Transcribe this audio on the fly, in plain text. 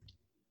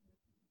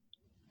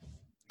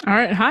All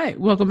right. Hi.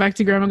 Welcome back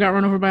to Grandma Got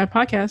Run Over by a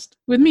Podcast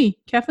with me,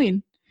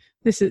 Kathleen.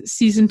 This is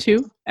season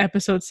 2,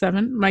 episode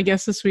 7. My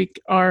guests this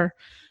week are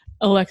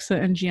Alexa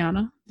and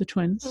Gianna, the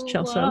twins,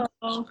 Chelsea.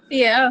 Wow.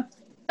 Yeah.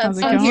 How's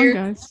it going,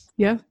 guys?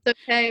 Yeah. It's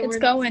okay. It's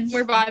going.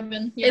 We're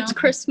vibing. It's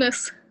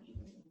Christmas.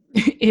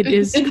 It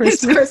is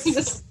Christmas. It's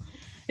Christmas.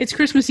 It's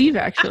Christmas Eve,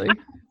 actually,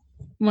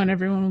 when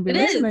everyone will be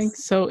listening.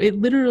 So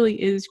it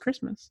literally is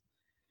Christmas.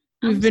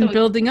 We've been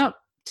building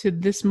up to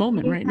this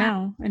moment right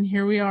now, and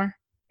here we are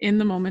in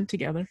the moment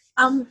together.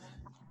 I'm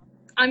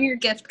your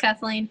gift,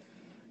 Kathleen.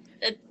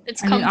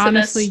 It's come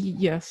honestly, to this.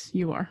 Yes,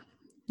 you are.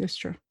 It's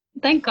true.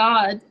 Thank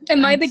God.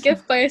 Am I the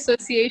gift by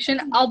association?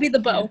 I'll be the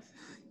bow.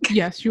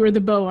 Yes, you are the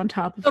bow on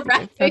top of the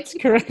gift. That's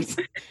correct.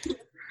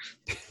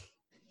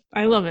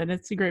 I love it.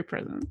 It's a great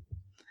present.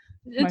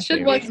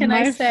 What can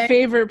I say? My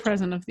favorite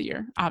present of the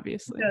year,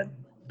 obviously. Good.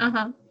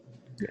 Uh-huh.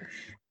 Yes.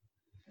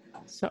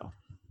 So,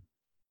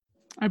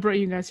 I brought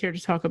you guys here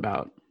to talk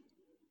about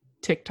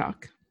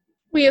TikTok.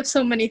 We have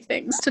so many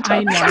things to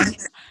talk about.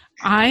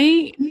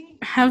 I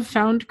have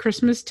found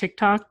Christmas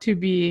TikTok to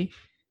be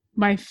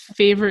my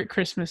favorite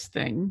Christmas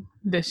thing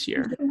this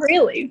year.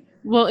 Really?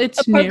 Well,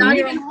 it's new. Not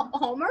even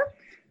Hallmark?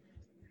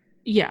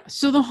 Yeah.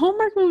 So the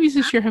Hallmark movies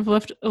this year have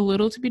left a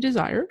little to be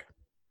desired.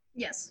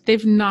 Yes.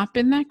 They've not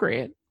been that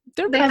great.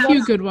 There have been a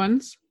few good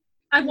ones.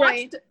 I've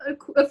watched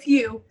a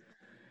few.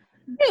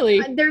 Really?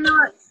 They're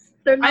not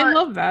I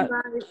love that.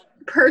 My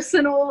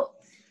personal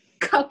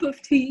cup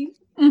of tea.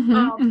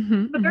 But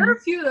there are a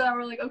few that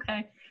were like,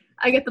 okay,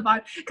 I get the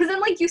vibe. Because then,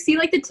 like, you see,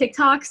 like, the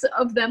TikToks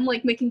of them,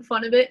 like, making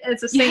fun of it. And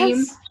it's the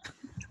same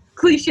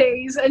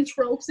cliches and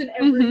tropes in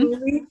every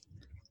movie.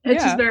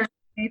 It's just very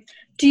funny.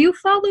 Do you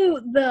follow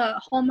the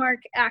Hallmark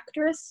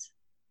actress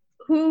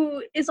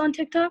who is on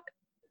TikTok?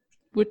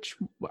 Which,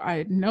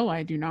 I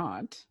do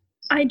not.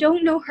 I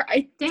don't know her.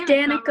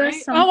 Danica right?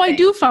 something. Oh, I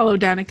do follow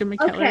Danica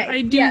McKellar. Okay,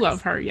 I do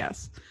love her,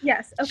 yes.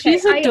 Yes, okay.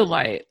 She's a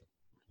delight.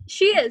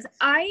 She is.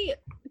 I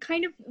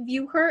kind of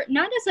view her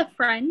not as a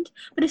friend,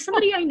 but as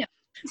somebody I know.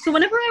 So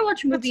whenever I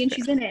watch a movie and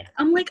she's in it,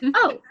 I'm like,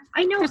 oh,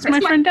 I know her. It's my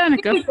friend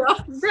Danica.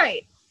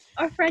 Right.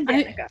 Our friend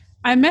Danica.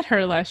 I met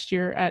her last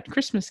year at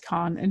Christmas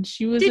Con, and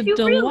she was a delight.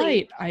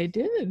 Really? I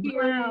did.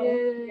 Wow.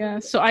 Yeah,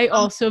 so I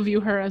also view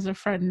her as a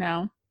friend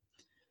now.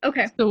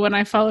 Okay. So when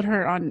I followed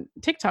her on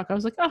TikTok, I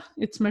was like, oh,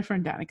 it's my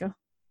friend Danica.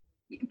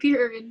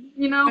 Period.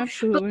 You know?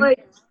 Absolutely. But,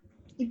 like,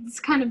 it's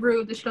kind of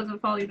rude that she doesn't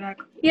follow you back.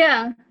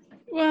 Yeah.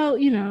 Well,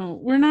 you know,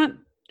 we're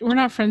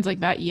not friends like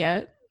that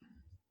yet.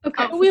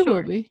 Okay. But we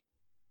will be.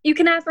 You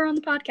can have her on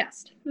the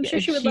podcast. I'm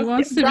sure she would love to. If she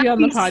wants to be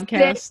on the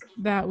podcast,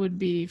 that would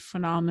be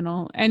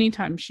phenomenal.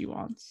 Anytime she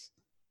wants.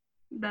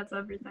 That's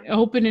everything.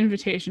 Open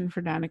invitation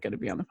for Danica to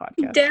be on the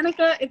podcast.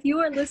 Danica, if you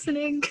are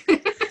listening.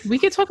 We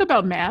could talk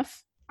about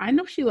math. I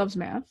know she loves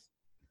math.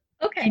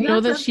 Okay. You know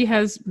that she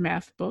has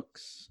math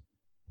books?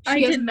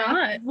 I did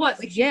not. What?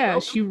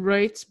 Like she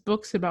writes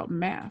books about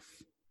math.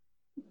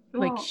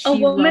 Like she a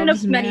woman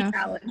loves of many math.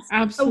 talents.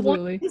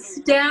 Absolutely. A woman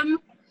STEM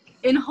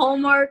in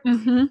Hallmark.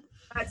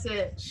 That's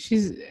it.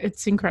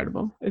 It's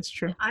incredible. It's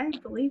true. I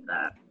believe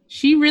that.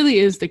 She really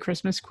is the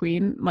Christmas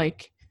queen.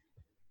 Like,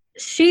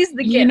 she's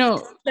the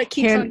gift that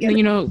keeps on giving.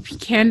 You know,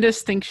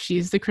 Candace thinks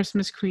she's the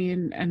Christmas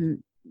queen,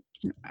 and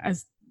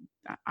as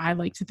I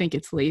like to think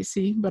it's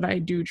Lacey, but I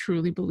do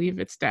truly believe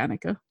it's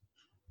Danica.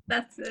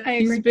 That's it.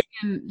 She's been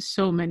in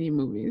so many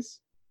movies.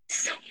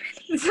 So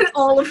many.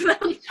 All of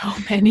them. So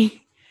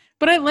many.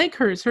 But I like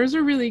hers. Hers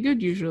are really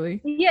good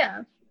usually.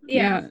 Yeah.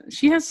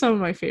 She has some of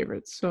my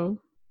favorites, so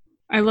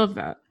I love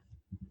that.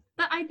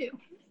 I do.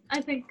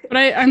 I think. But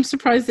I'm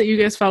surprised that you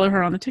guys follow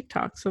her on the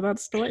TikTok, so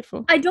that's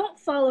delightful. I don't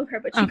follow her,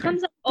 but she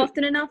comes up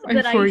often enough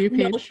that I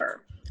know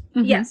her.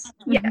 Yes.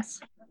 Yes.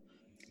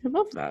 I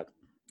love that.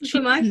 She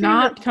does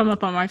not come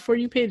up on my For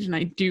You page, and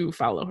I do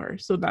follow her,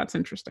 so that's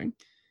interesting.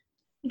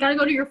 You gotta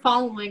go to your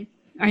following.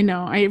 I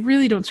know. I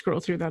really don't scroll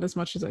through that as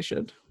much as I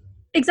should.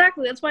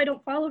 Exactly. That's why I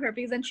don't follow her,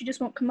 because then she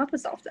just won't come up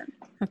as often.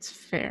 That's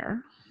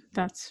fair.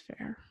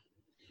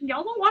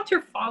 Y'all don't watch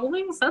your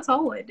followings? That's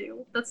all I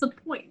do. That's the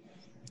point.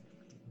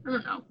 I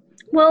don't know.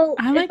 Well,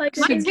 my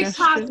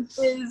TikTok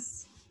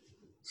is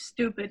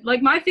stupid.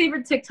 Like, my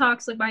favorite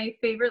TikToks, like my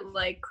favorite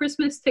like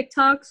Christmas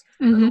TikToks,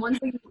 are the ones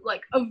that,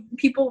 like, of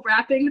people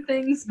rapping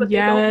things, but they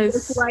don't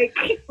look like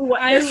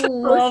what I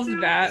love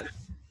that.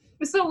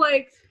 So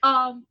like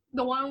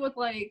the one with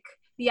like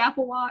the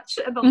Apple Watch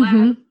and the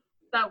lab,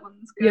 that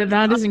one's good. Yeah,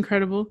 that is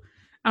incredible.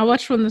 I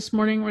watched one this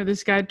morning where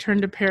this guy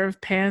turned a pair of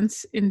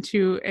pants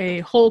into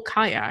a whole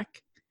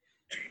kayak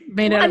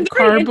made out of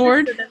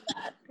cardboard.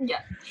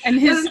 Yeah. And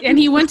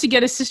he went to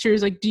get his sister.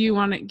 He's like, do you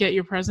want to get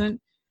your present?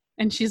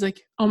 And she's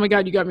like, oh my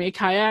God, you got me a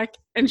kayak.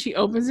 And she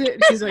opens it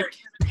and she's like,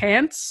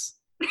 pants?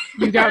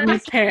 You got me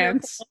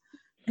pants.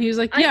 And he was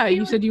like, yeah,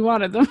 you said you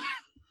wanted them.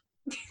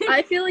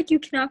 I feel like you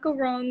cannot go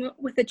wrong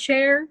with a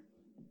chair.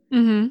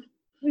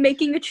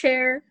 Making a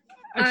chair.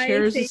 A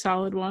chair is a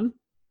solid one.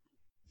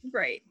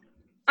 Right.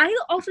 I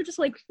also just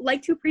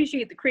like to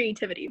appreciate the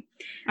creativity.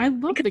 I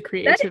love the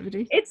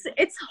creativity.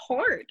 It's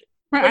hard.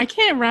 Right, I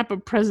can't wrap a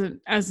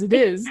present as it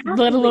is,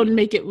 let alone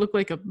make it look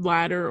like a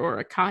ladder or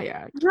a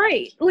kayak.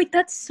 Right. Like,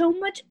 that's so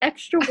much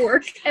extra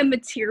work and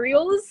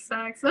materials.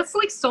 That's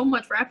like so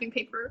much wrapping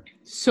paper.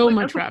 So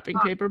much wrapping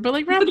paper. But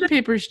like wrapping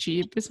paper is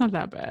cheap. It's not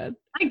that bad.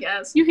 I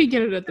guess. You could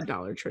get it at the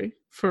Dollar Tree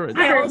for a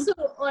I also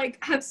like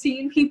have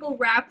seen people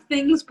wrap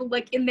things but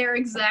like in their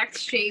exact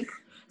shape.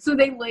 So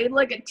they laid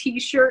like a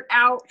t-shirt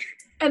out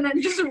and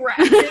then just wrapped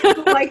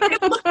it like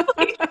it looked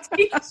like a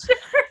t-shirt.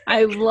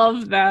 I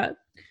love that.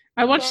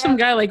 I watched some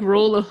guy like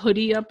roll a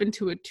hoodie up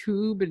into a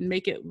tube and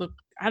make it look,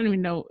 I don't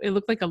even know, it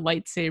looked like a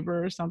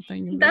lightsaber or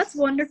something. That's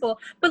wonderful.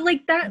 But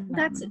like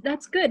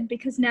that's good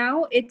because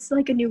now it's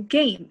like a new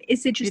game.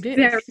 Is it just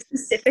very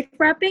specific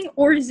wrapping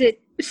or is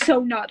it so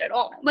not at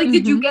all? Like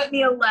did you get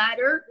me a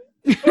ladder?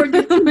 Or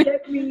did you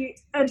get me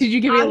Did you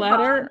give me a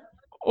ladder?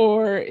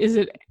 Or is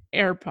it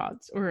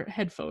AirPods or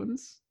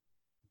headphones?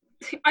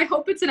 I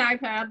hope it's an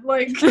iPad.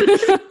 Like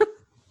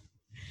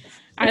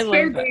I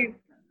love that.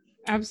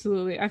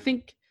 Absolutely. I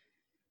think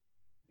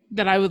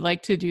that I would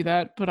like to do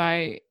that, but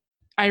I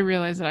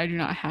realize that I do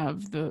not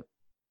have the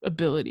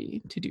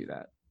ability to do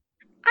that.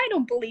 I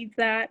don't believe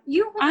that.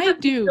 I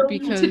do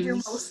because to do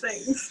most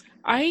things.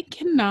 I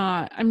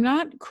cannot. I'm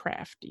not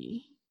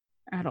crafty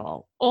at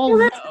all. Well,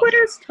 that's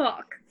Twitter's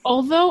talk.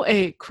 Although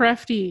a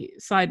crafty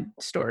side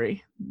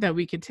story that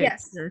we could take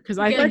here, because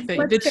I think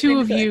that the two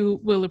of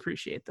you will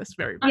appreciate this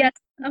very much. Yes,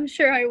 I'm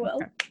sure I will.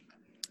 Okay.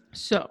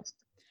 So,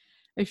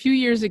 a few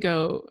years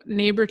ago,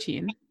 neighbor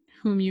teen,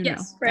 whom you know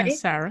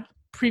as Sarah,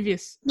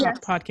 previous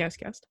podcast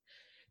guest,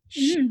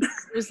 she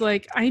was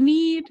like, I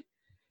need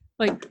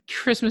like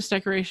Christmas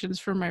decorations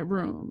for my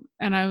room.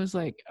 And I was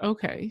like,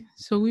 okay.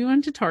 So we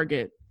went to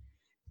Target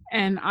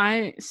and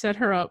I set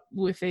her up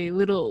with a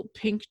little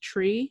pink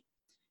tree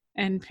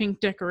and pink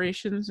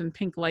decorations and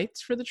pink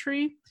lights for the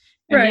tree.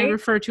 And I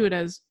refer to it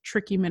as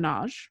Tricky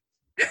Minaj.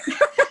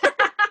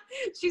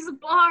 She's a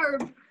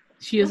barb.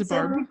 She is a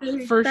barb,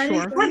 for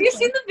sure. Have you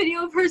seen the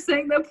video of her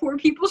saying that poor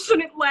people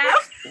shouldn't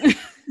laugh?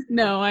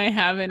 No, I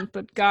haven't,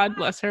 but God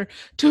bless her.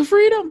 To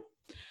freedom.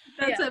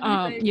 That's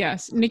everything.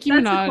 Yes, Nicki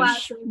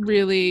Minaj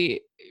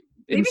really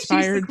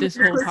inspired this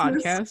whole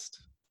podcast.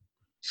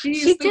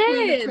 She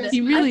did. She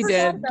really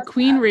did.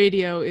 Queen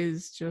Radio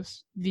is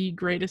just the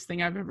greatest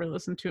thing I've ever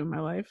listened to in my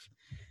life.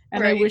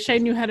 And I wish I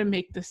knew how to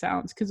make the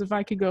sounds, because if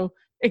I could go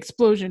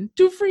explosion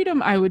to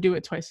freedom, I would do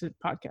it twice a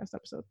podcast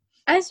episode.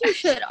 As you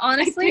should,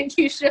 honestly. I think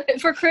you should.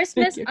 For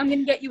Christmas, I'm going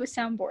to get you a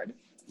soundboard.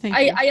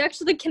 I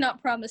actually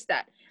cannot promise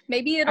that.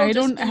 Maybe it'll I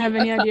don't have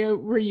any idea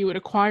where you would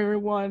acquire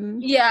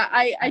one. Yeah,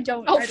 I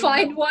don't. I'll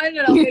find one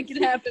and I'll make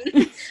it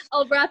happen.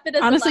 I'll wrap it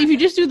as honestly, if you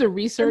just do the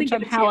research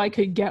on how I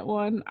could get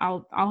one,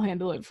 I'll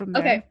handle it from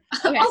there.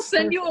 Okay. I'll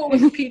send you a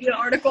Wikipedia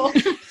article.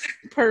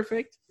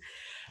 Perfect.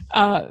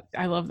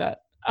 I love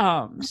that.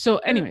 So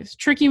anyways,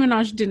 Tricky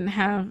Minaj didn't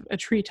have a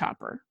tree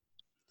topper.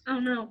 Oh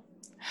no.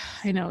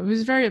 I know, it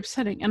was very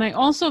upsetting. And I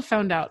also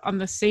found out on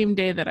the same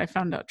day that I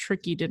found out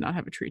Tricky did not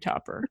have a tree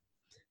topper.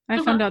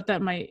 I found out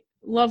that my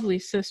lovely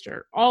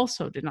sister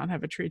also did not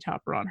have a tree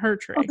topper on her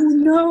tree. Oh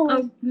no.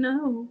 Oh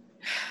no.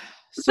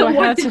 So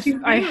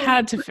I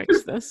had to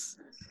fix this.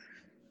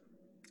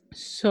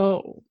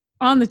 So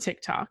on the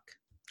TikTok,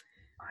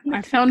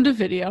 I found a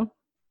video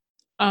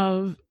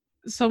of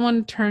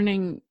someone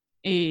turning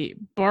a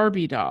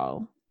Barbie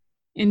doll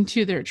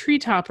into their tree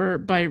topper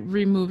by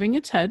removing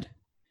its head,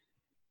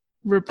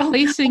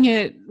 replacing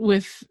it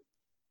with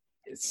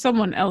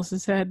someone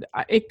else's head.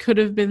 It could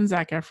have been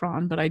Zac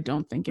Efron, but I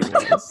don't think it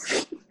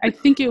was. I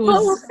think it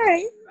was.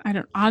 I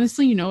don't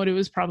honestly. You know what? It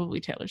was probably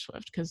Taylor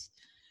Swift, because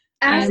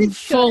I'm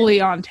fully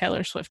on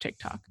Taylor Swift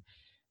TikTok,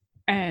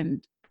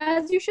 and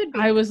as you should be.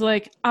 I was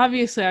like,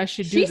 obviously, I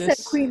should do this. She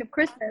said Queen of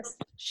Christmas.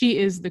 She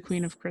is the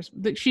Queen of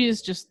Christmas. She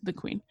is just the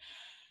Queen.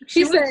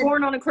 She was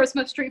born on a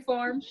Christmas tree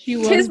farm. She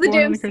was Tis the born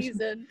damn on a Christmas.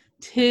 season.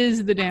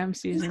 Tis the damn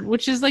season,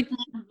 which is like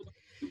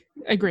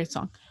a great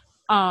song.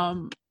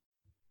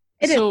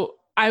 So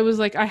I was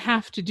like, I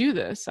have to do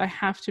this. I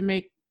have to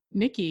make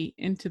Nicki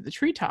into the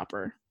tree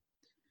topper.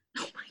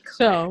 Oh my god.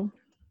 So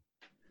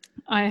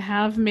I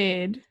have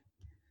made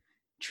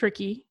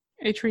Tricky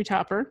a tree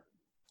topper,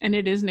 and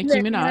it is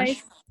Nicki Minaj.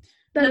 Nice.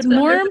 But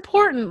more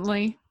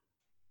importantly,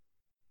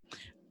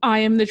 I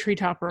am the tree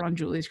topper on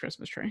Julie's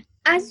Christmas tree.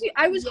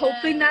 I was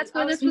hoping that's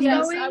where this was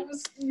going.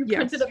 You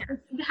printed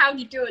how'd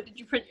you do it? Did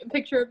you print a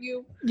picture of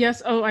you?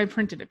 Yes. Oh, I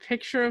printed a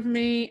picture of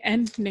me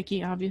and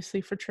Nicki,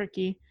 obviously, for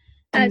Tricky.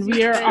 And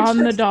we are on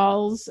the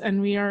dolls,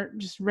 and we are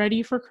just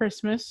ready for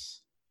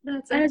Christmas.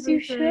 That's as you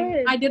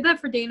should. I did that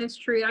for Dana's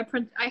tree.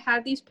 I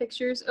had these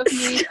pictures of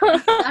me.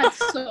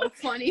 That's so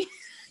funny.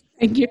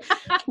 Thank you.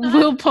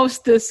 We'll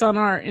post this on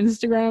our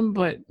Instagram,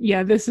 but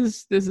yeah, this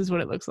is what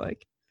it looks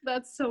like.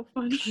 That's so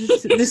funny.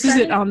 This is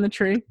it on the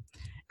tree.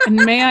 And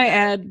may I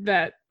add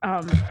that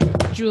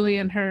Julie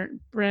and her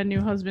brand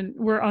new husband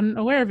were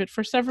unaware of it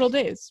for several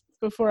days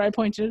before I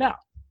pointed it out.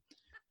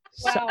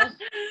 Wow. Stop.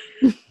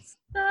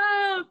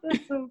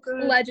 That's so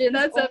good. Legends.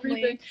 That's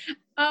only. everything.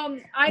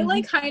 I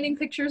like hiding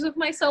pictures of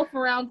myself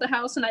around the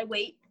house, and I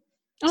wait.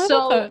 Oh, I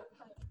love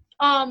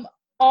that.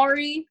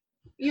 Ari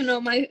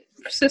my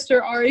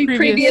sister Ari,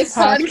 previous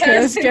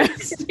podcast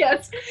guest.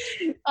 Yes.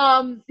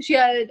 She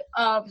had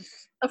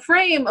a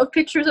frame of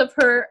pictures of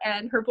her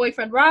and her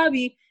boyfriend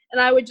Robbie, and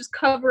I would just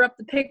cover up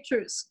the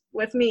pictures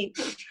with me.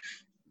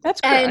 That's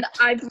correct. And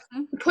I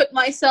put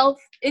myself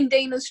in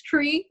Dana's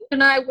tree,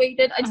 and I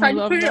waited. I tried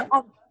to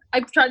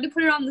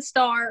put it on the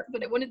star,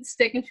 but it wouldn't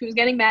stick, and she was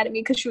getting mad at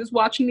me because she was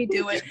watching me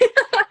do it.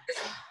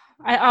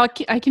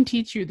 I can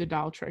teach you the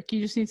doll trick.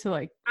 You just need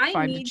to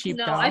find a cheap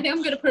doll. I think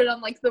I'm gonna put it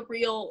on the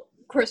real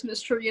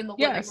Christmas tree in the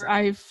living room. Yes,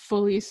 I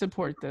fully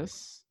support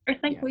this. I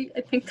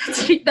think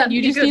that's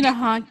you just need a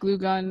hot glue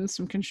gun,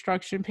 some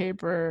construction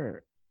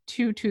paper,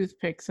 2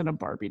 toothpicks, and a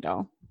Barbie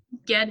doll.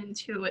 Get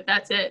into it.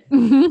 That's it.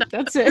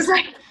 That's it.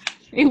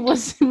 It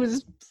was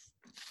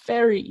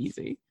very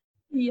easy.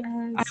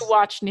 Yes. I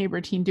watched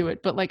Neighbor Teen do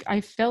it, but I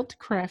felt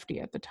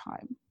crafty at the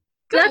time.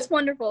 That's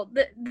wonderful.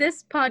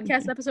 This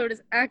podcast episode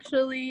is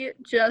actually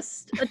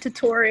just a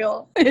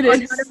tutorial on how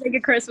to make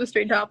a Christmas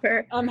tree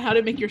topper. On how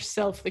to make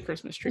yourself the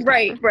Christmas tree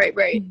topper.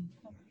 Right.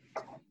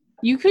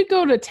 You could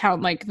go to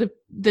town,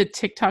 the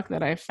TikTok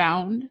that I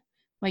found.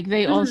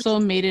 They also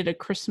made it a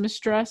Christmas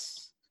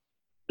dress.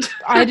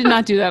 I did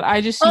not do that.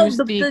 I just used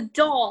the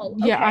doll.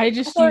 Yeah, okay. I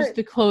just used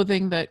the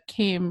clothing that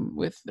came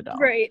with the doll.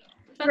 Right.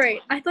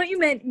 I thought you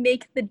meant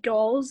make the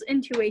dolls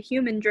into a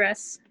human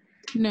dress.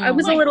 No. I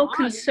was a little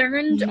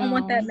concerned on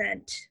what that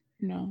meant.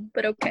 No.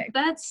 But okay.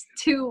 That's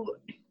too...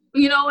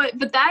 You know what?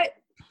 But that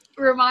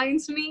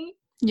reminds me...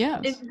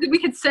 Yes. We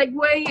could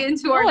segue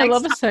into our next I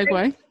love a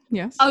segue.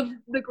 Yes. Of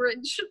the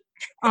Grinch.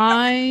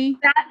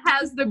 That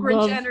has the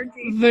Grinch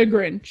energy. The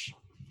Grinch.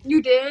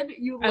 You did?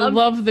 I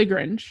love the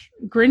Grinch.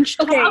 Grinch.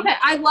 Okay.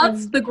 I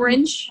love the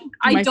Grinch.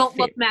 I don't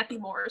love Matthew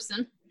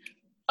Morrison.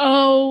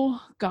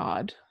 Oh,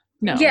 God.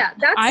 No. Yeah,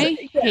 I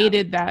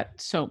hated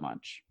that so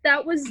much.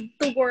 That was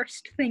the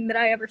worst thing that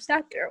I ever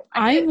sat through.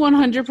 I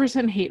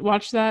 100% hate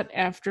watched that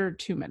after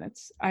 2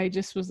 minutes. I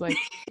just was like,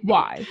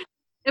 why?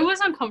 It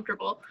was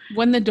uncomfortable.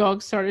 When the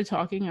dog started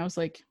talking, I was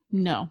like,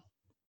 no.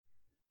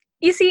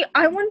 You see,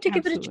 I wanted to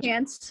give it a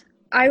chance.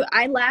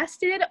 I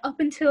lasted up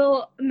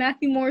until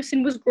Matthew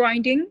Morrison was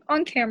grinding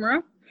on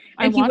camera.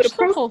 And I watched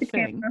the whole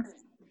thing.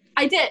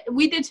 I did.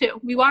 We did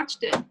too. We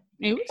watched it.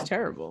 It was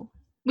terrible.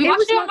 We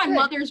watched it on my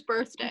mother's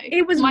birthday.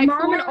 It was my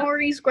Mom and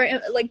Ari's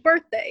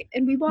birthday,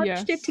 and we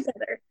watched it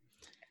together.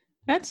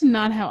 That's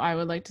not how I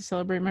would like to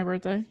celebrate my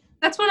birthday.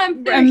 That's what I'm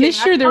thinking. And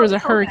this year there was a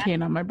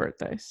hurricane on my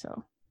birthday,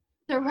 so.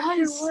 There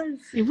was.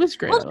 It was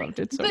great. I loved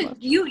it so much.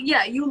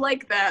 You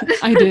like that.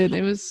 I did.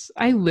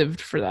 I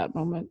lived for that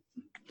moment.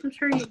 I'm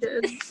sure you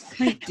did.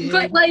 I did.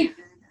 But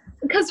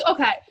because,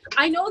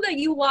 I know that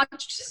you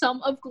watched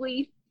some of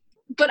Glee,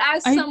 but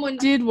as someone... I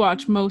did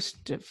watch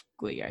most of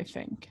Glee, I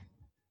think.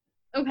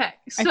 Okay,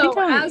 so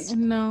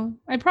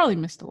I probably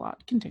missed a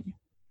lot. Continue.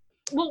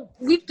 Well,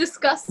 we've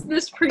discussed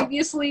this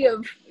previously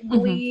of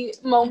Glee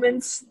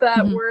moments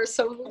that were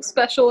so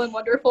special and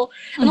wonderful,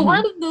 and a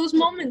lot of those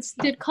moments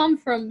did come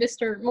from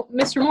Mr.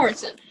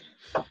 Morrison,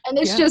 and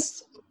it's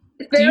just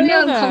very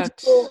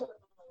uncomfortable.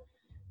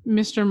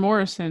 Mr.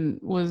 Morrison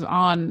was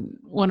on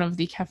one of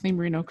the Kathleen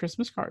Marino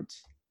Christmas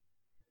cards.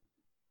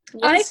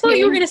 I thought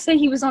you were going to say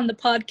he was on the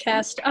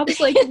podcast. I was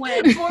like,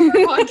 when? Former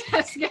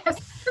podcast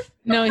guest.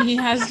 No, he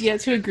has yet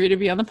to agree to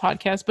be on the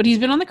podcast, but he's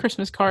been on the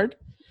Christmas card.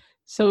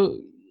 So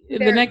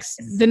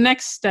the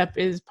next step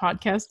is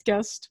podcast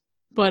guest.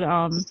 But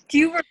do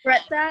you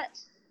regret that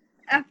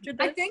after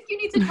this? I think you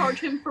need to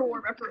charge him for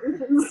war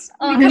reparations.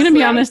 I'm going to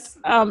be honest.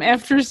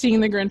 After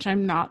seeing The Grinch,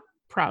 I'm not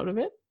proud of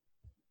it.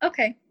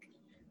 Okay.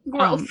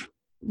 Growth.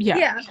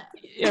 Yeah.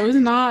 It was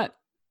not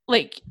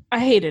I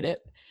hated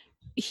it.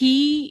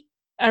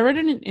 I read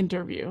in an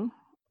interview.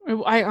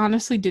 I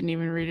honestly didn't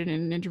even read it in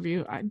an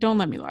interview. Don't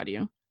let me lie to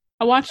you.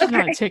 I watched it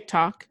on a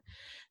TikTok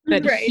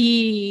that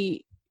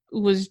he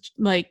was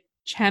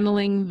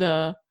channeling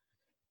the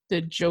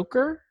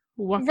Joker,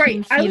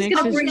 Joaquin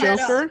Phoenix's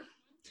Joker,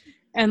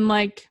 and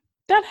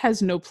that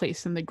has no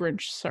place in The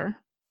Grinch, sir.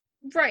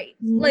 Right,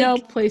 no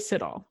place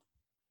at all.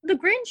 The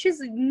Grinch is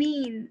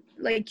mean,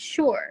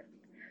 sure,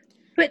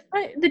 but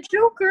the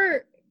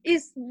Joker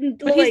is.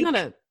 But he's not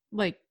a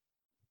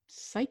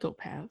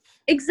psychopath.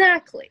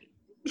 Exactly.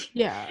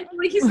 Yeah.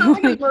 He's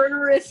not a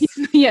murderous.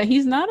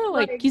 He's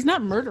not he's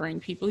not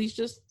murdering people. He's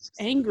just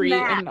angry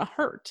and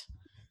hurt.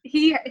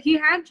 He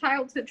had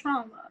childhood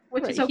trauma,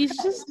 which is okay.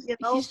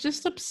 He's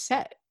just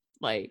upset.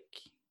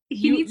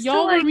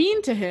 Y'all were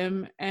mean to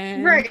him,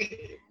 and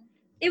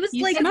it was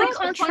he's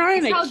not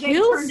trying to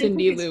kill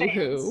Cindy Lou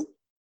Who.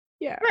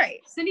 Yeah.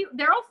 Right. Cindy,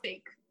 they're all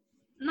fake.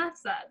 And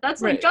that's that.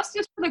 That's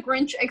justice for the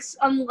Grinch,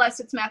 unless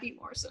it's Matthew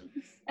Morrison,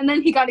 and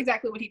then he got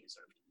exactly what he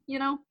deserved.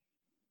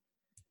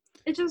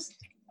 It just.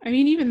 I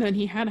mean, even then,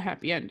 he had a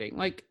happy ending.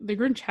 The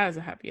Grinch has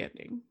a happy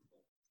ending.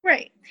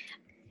 Right.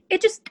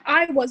 It just,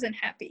 I wasn't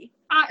happy.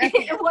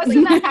 It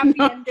wasn't a happy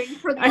ending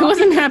for the I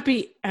wasn't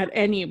happy at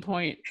any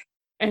point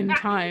in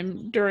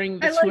time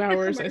during the 2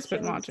 hours I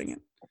spent watching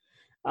it.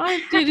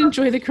 I did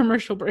enjoy the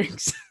commercial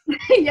breaks.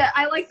 Yeah,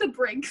 I like the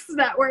breaks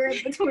that were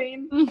in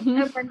between.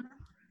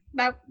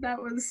 that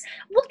was.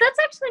 Well, that's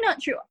actually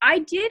not true. I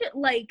did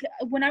like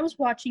when I was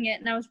watching it,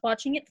 and I was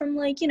watching it from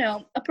like,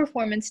 a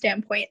performance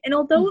standpoint. And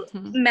although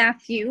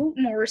Matthew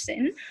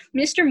Morrison,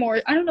 Mr.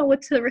 Morris, I don't know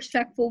what's the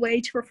respectful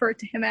way to refer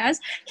to him as,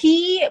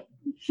 he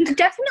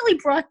definitely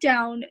brought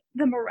down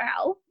the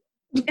morale.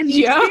 And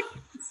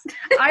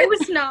I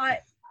was not.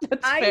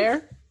 That's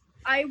fair.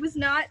 I was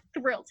not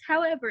thrilled.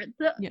 However,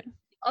 the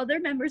other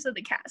members of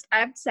the cast, I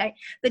have to say,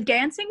 the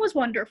dancing was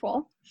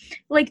wonderful.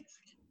 Like,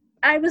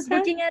 I was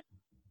looking at,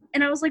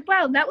 and I was like,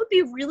 wow, that would be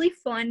a really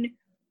fun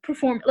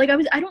perform. Like,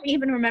 I don't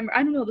even remember.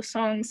 I don't know the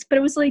songs, but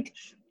it was like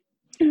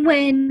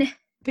when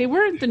they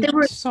weren't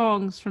the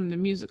songs from the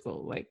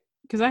musical, like,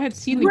 because I had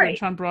seen the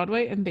Grinch on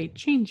Broadway and they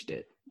changed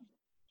it.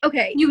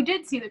 Okay, you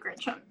did see the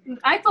Grinch.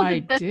 I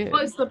thought that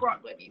was the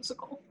Broadway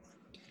musical.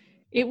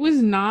 It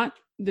was not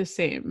the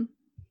same.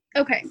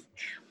 Okay.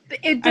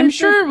 I'm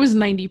sure it was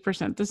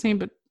 90% the same,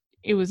 but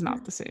it was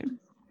not the same.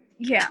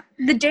 Yeah.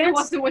 The dance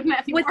wasn't with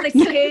Matthew with the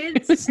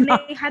kids, and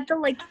they had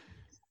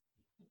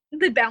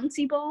the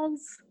bouncy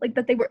balls, like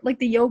that they were like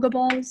the yoga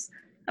balls.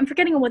 I'm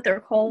forgetting what they're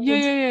called.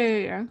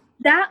 Yeah.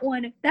 That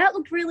one, that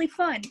looked really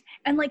fun.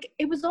 And like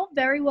it was all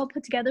very well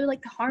put together.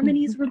 Like the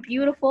harmonies were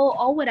beautiful,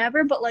 all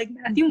whatever, but like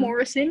Matthew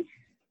Morrison,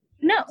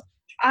 no.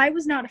 I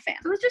was not a fan.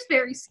 It was just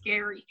very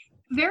scary.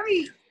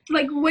 Very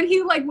like when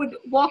he like would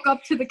walk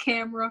up to the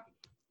camera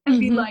and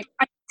be like,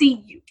 I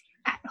see you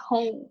at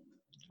home,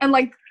 and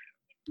like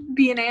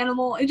be an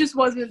animal. It just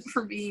wasn't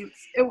for me.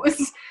 It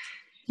was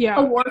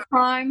a war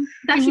crime.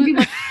 That should be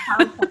like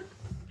powerful.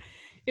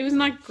 It was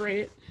not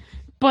great.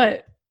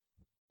 But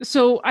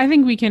so I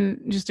think we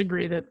can just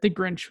agree that the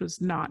Grinch was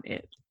not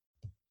it.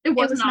 It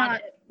was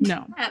not it.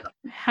 No.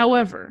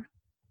 However,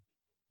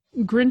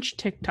 Grinch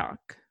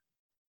TikTok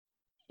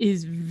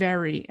is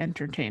very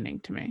entertaining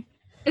to me.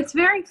 It's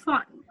very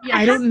fun. Yeah.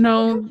 I don't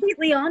know. To be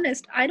completely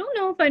honest, I don't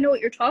know if I know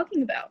what you're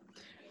talking about.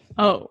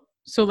 Oh,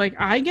 so like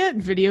I get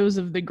videos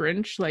of the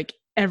Grinch like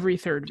every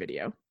third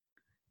video.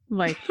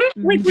 Like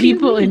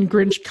people in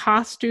Grinch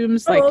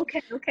costumes. Like,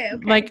 okay.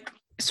 Like,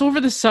 so over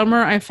the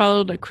summer, I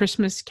followed a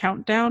Christmas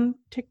countdown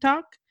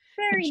TikTok.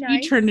 Very nice.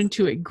 He turned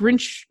into a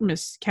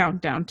Grinchmas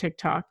countdown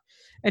TikTok.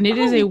 And it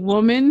is a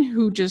woman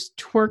who just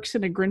twerks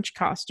in a Grinch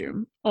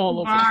costume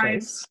all over the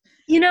place.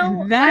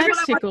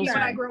 That tickles me.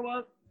 I grew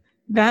up.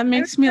 That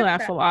makes me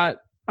laugh a lot.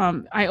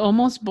 I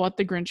almost bought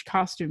the Grinch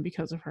costume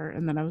because of her.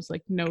 And then I was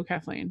like, no,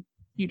 Kathleen,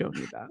 you don't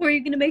need that. Were you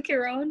going to make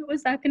your own?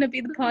 Was that going to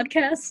be the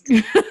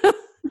podcast?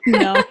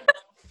 No.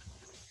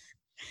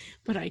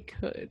 But I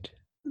could.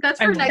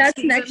 That's for next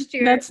season. Next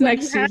year. That's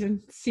next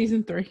season.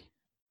 Season 3.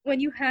 When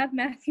you have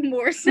Matthew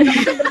Morrison on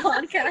the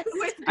podcast.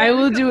 I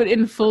will do it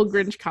in full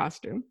Grinch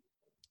costume.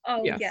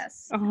 Oh,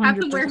 yes. 100%. Have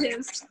to wear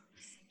his.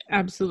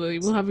 Absolutely.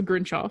 We'll have a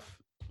Grinch off.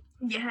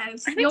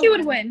 Yes. I think you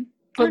would win.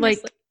 But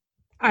honestly.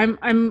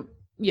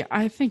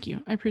 I thank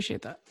you. I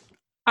appreciate that.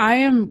 I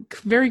am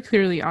very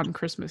clearly on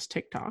Christmas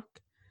TikTok.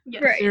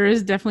 Yes. Right. There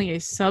is definitely a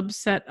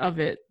subset of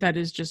it that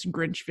is just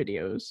Grinch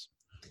videos.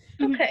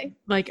 Okay.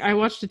 Like I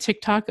watched a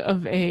TikTok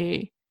of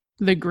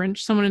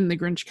someone in the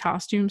Grinch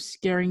costume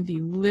scaring the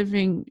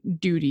living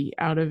duty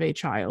out of a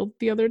child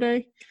the other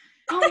day.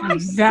 Oh,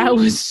 that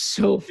was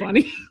so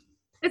funny.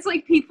 It's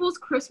like people's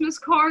Christmas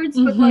cards,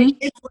 but like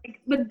it's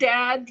like the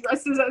dad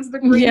dresses as the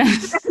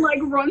Grinch and like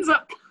runs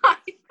up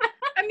behind.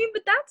 I mean,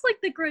 but that's like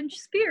the Grinch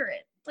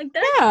spirit. Like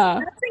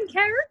that's in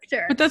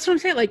character. But that's what I'm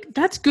saying. Like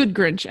that's good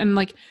Grinch, and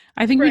like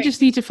I think we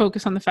just need to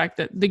focus on the fact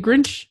that the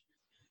Grinch,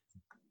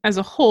 as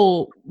a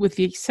whole, with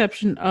the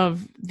exception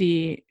of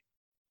the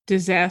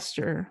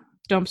disaster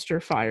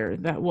dumpster fire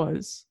that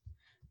was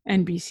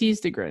NBC's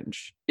The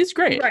Grinch, is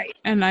great. Right.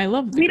 And I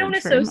love the We Grinch don't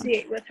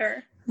associate with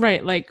her.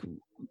 Right. Like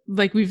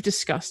we've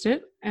discussed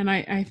it, and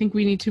I think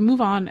we need to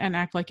move on and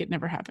act like it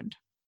never happened.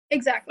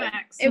 Exactly.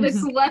 Facts. It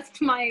was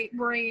left my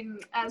brain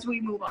as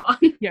we move on.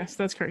 Yes,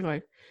 that's correct.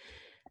 Like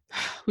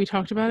we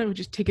talked about it. We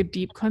just take a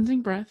deep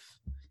cleansing breath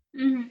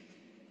and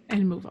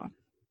move on.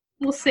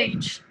 We'll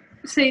sage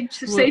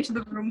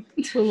the room.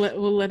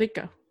 We'll let it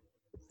go.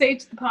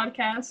 Sage the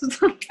podcast.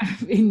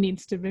 It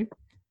needs to be.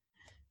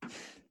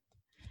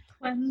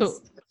 So,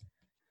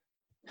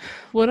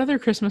 what other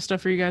Christmas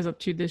stuff are you guys up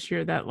to this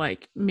year that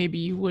like maybe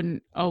you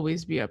wouldn't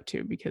always be up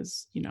to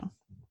because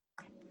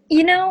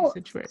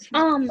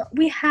situation?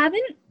 We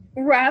haven't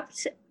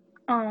wrapped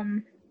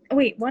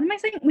wait, what am I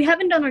saying? We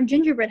haven't done our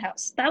gingerbread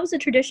house. That was a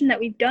tradition that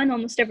we've done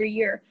almost every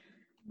year.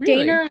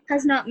 Really? Dana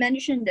has not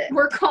mentioned it.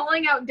 We're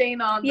calling out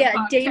Dana on the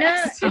podcast.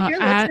 Dana, if you're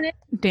listening.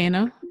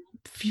 Dana,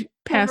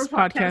 past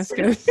podcast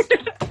guest.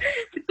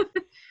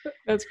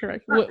 That's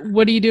correct.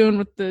 What are you doing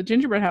with the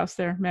gingerbread house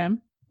there,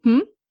 ma'am?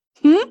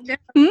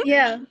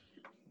 Yeah.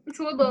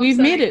 We've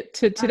made it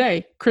to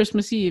today,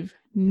 Christmas Eve.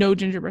 No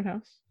gingerbread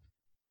house.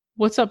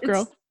 What's up,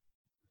 girl?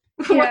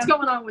 What's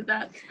going on with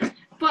that?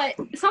 But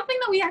something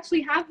that we actually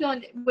have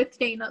done with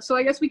Dana, so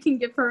I guess we can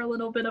give her a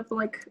little bit of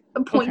like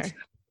a point.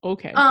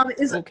 Okay.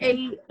 Is a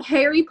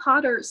Harry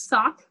Potter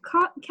sock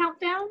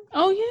countdown.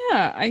 Oh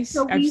yeah, I've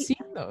seen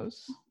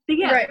those.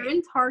 They're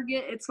in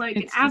Target. It's like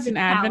an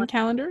advent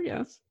calendar.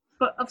 Yes.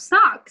 but of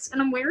socks, and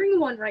I'm wearing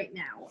one right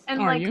now. And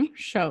Are like, you?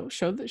 Show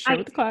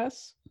the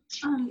class.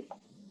 Oh,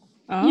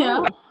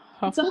 yeah.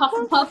 It's a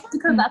Hufflepuff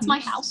because that's my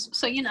house.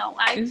 So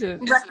Is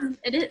it?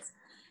 It is.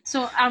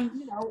 So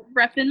I'm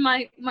repping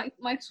my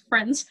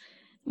friends.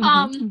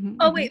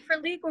 Wait, for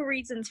legal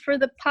reasons, for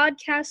the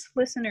podcast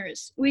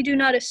listeners, we do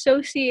not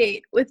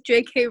associate with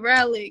J.K.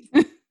 Rowling.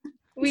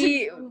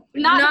 We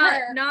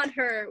not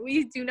her.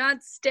 We do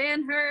not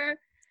stan her.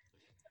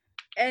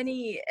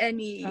 Any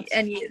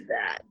of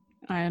that.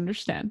 I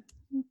understand.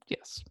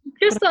 Yes.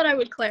 Just thought I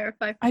would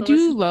clarify. I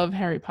do love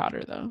Harry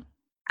Potter though.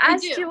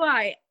 As do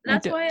I.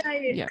 That's why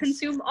I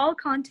consume all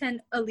content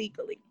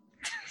illegally,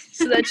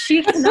 so that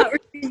she cannot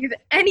receive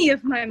any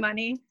of my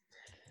money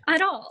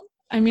at all.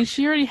 I mean,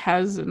 she already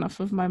has enough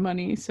of my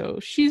money, so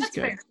she's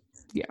good. Fair.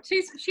 Yeah,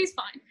 she's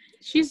fine.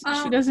 She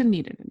doesn't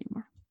need it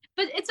anymore.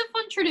 But it's a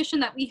fun tradition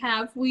that we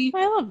have.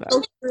 I love that.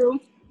 Go through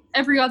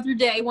every other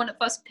day. One of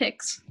us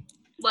picks.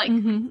 Like,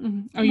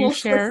 Oh, you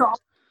share?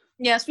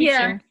 Yes, we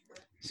share.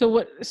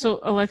 So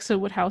Alexa,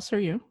 what house are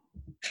you?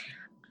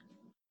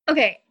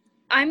 Okay,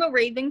 I'm a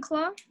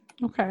Ravenclaw.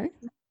 Okay.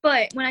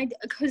 But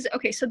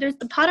so there's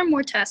the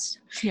Pottermore test.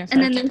 Yes,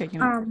 and then there's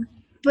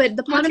but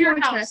the Pottermore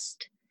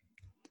test.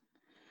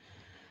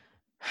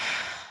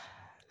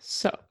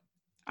 So,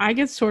 I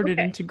get sorted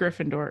into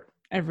Gryffindor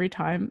every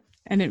time,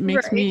 and it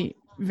makes me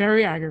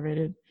very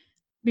aggravated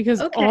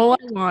because all I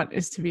want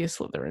is to be a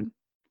Slytherin,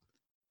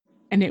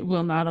 and it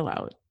will not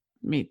allow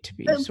me to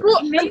be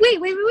sorted.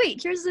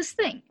 Wait. Here's this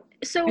thing.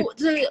 So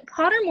the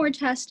Pottermore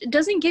test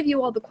doesn't give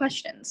you all the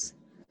questions.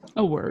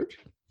 A word?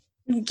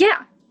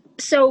 Yeah.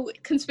 So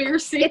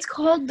conspiracy. It's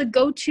called the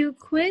Go-To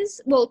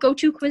Quiz. Well,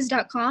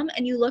 gotoquiz.com,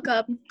 and you look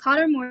up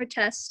Pottermore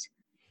test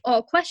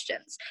all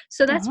questions.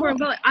 So that's where I'm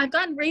going. I've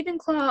gotten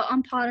Ravenclaw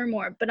on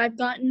Pottermore, but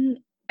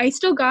I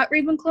still got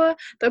Ravenclaw,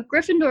 but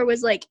Gryffindor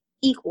was like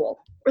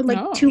equal or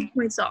like 2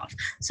 points off.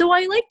 So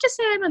I like to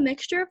say I'm a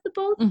mixture of the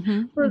both.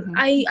 But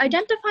I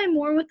identify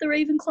more with the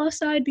Ravenclaw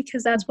side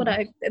because that's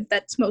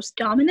that's most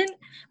dominant,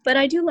 but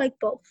I do like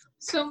both.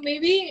 So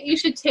maybe you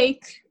should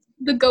take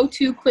the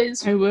Go-To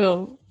Quiz. I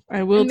will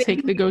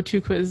take the Go-To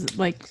Quiz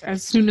like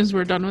as soon as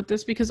we're done with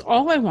this, because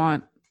all I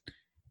want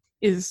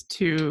is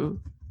to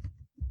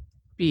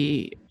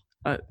be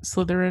a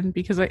Slytherin,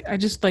 because I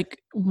just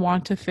like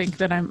want to think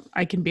that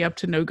I can be up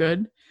to no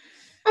good.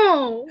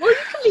 Oh, well, you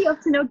can be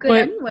up to no good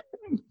anyway.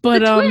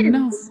 But no,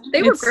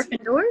 they were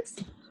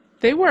Gryffindors.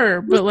 They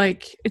were, but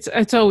like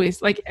it's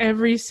always like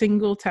every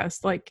single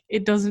test, like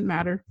it doesn't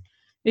matter.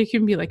 It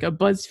can be like a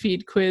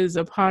BuzzFeed quiz,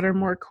 a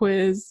Pottermore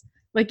quiz,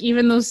 like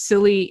even those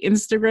silly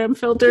Instagram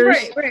filters.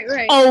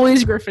 Right.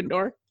 Always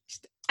Gryffindor.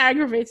 Just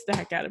aggravates the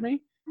heck out of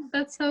me.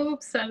 That's so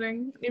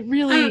upsetting. It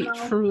really,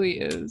 truly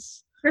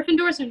is.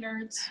 Gryffindors are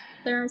nerds.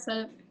 There I said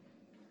it.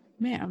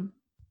 Ma'am,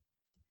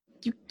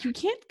 you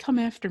can't come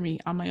after me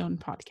on my own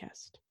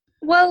podcast.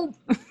 Well,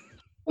 maybe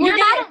you're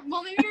not a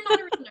real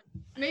nerd.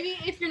 Maybe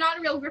if you're not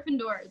a real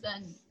Gryffindor,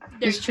 then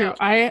it's true. Go.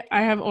 I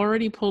have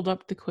already pulled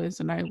up the quiz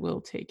and I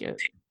will take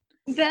it.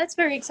 That's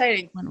very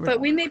exciting.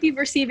 But we may be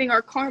receiving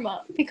our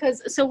karma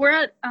because we're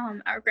at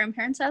our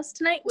grandparents' house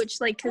tonight, which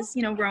because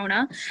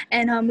Rona,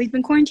 and we've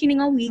been quarantining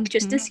all week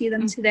just to see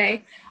them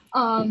today.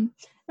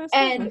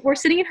 And we're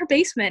sitting in her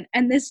basement,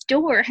 and this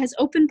door has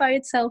opened by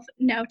itself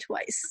now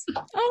twice.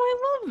 Oh,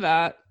 I love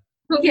that.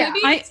 Well, yeah,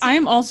 I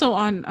am also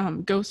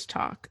on Ghost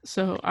Talk,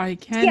 so I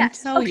can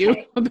tell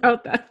you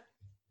about that.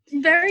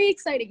 Very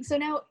exciting. So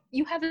now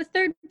you have a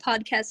third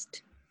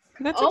podcast.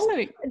 That's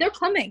exciting. They're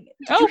coming.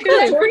 Oh,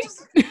 good.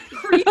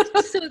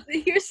 So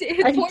here's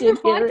a former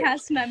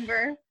podcast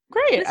member.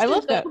 Great. I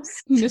love that.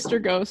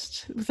 Mr.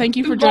 Ghost. Thank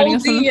you for joining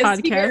us on the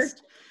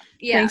podcast.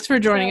 Yeah, thanks for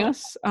joining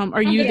us.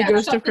 Are you the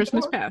ghost of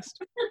Christmas Past?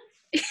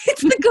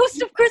 It's the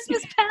ghost of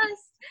Christmas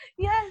Past.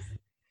 Yes.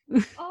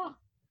 Oh,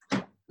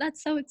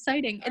 that's so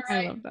exciting.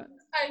 I love that.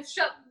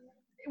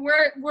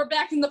 We're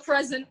back in the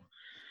present.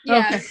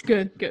 Yeah.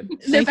 Okay, good.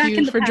 Thank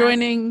you for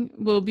joining.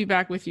 We'll be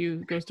back with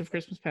you, Ghost of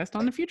Christmas Past,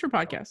 on a future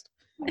podcast.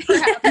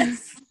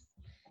 Perhaps.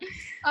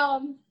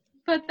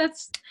 But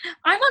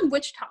I'm on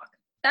Witch Talk.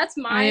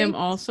 I am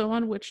also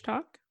on Witch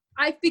Talk.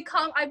 I'm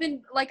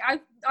becoming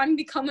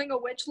a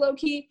witch,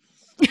 low-key,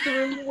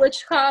 through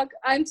Witch Talk.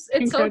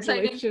 It's so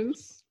exciting.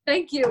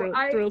 Thank you.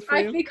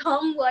 I've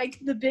become like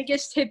the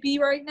biggest hippie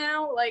right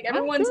now. Like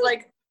everyone's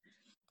like.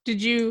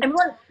 Did you?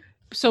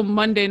 So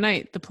Monday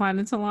night, the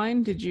planets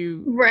aligned. Did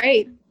you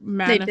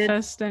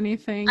manifest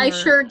anything? I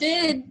sure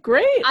did.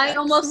 Great. I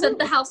almost set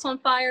the house on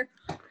fire.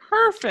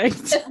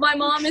 Perfect. If my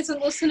mom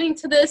isn't listening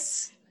to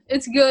this,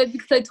 it's good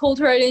because I told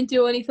her I didn't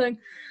do anything.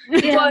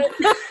 Yeah.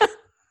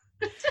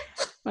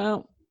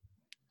 Well.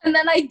 And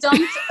then I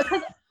dumped.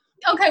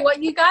 Okay,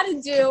 what you got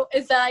to do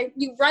is that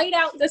you write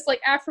out this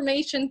like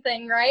affirmation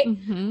thing, right?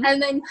 Mm-hmm.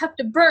 And then you have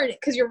to burn it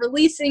because you're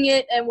releasing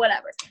it and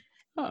whatever.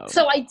 Oh.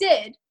 So I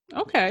did.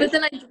 Okay. But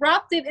then I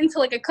dropped it into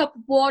like a cup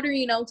of water,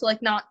 to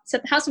like not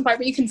set the house on fire,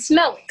 but you can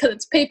smell it because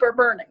it's paper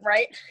burning,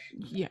 right?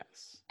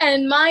 Yes.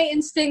 And my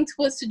instinct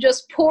was to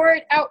just pour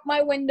it out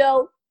my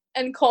window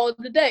and call it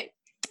a day.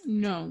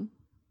 No.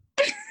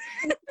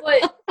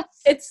 But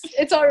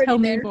It's already Tell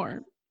there. me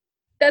more.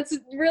 That's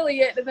really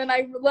it. And then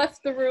I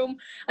left the room.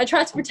 I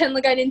tried to pretend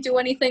like I didn't do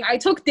anything. I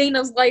took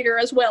Dana's lighter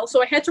as well,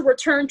 so I had to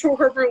return to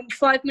her room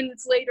 5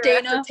 minutes later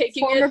after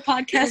taking former it.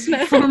 podcast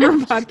member. Former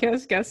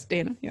podcast guest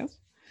Dana, yes.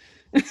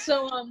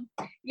 So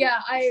yeah,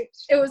 I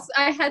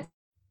had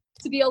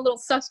to be a little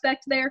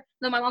suspect there. And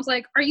then my mom's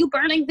like, "Are you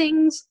burning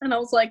things?" And I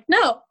was like,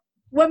 "No.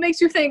 What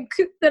makes you think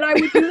that I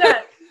would do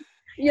that?"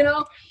 You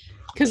know?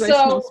 Because I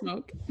smell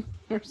smoke.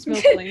 Or smell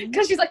flame.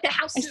 Because she's like, the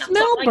house I smells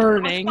smell like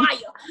burning. on fire.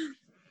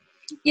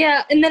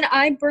 Yeah, and then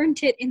I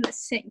burnt it in the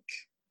sink,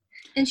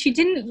 and she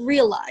didn't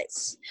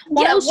realize.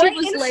 While she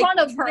was in like front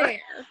of her.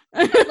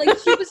 there, like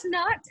she was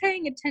not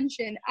paying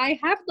attention. I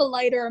have the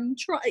lighter. I'm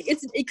trying.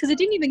 It's because it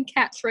didn't even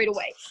catch right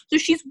away. So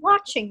she's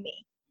watching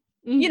me.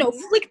 You know,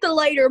 flick the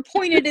lighter,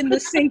 point it in the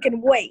sink,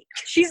 and wait.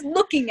 She's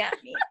looking at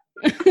me,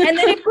 and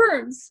then it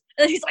burns.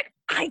 And then she's like,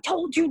 "I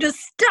told you to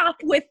stop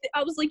with it."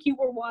 I was like, "You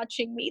were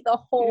watching me the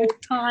whole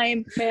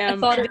time." Ma'am, I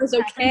thought it was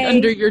okay.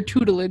 under your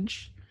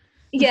tutelage.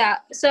 Yeah,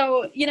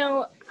 so, you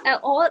know,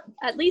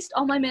 at least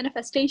all my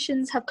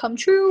manifestations have come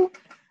true.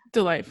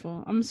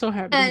 Delightful. I'm so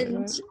happy to hear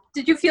And that.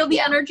 Did you feel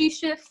the energy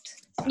shift?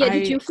 Yeah,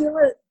 did you feel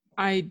it?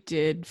 I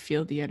did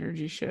feel the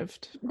energy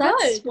shift.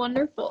 That's Good.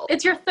 wonderful.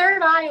 It's your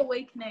third eye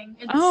awakening.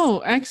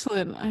 Oh,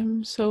 excellent.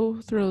 I'm so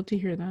thrilled to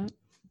hear that.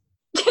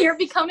 You're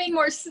becoming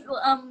more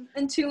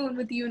in tune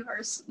with the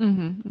universe.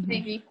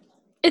 Maybe.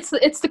 It's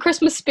the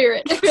Christmas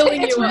spirit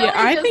filling you Yeah, up.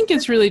 I think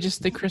it's really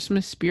just the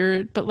Christmas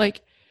spirit, but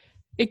like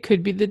it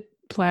could be the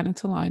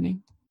planets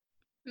aligning.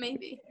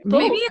 Maybe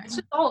Both. it's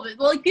just all of it.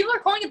 Well, like people are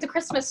calling it the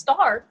Christmas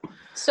star.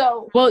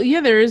 So Well,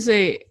 yeah, there is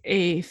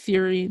a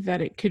theory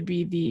that it could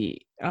be the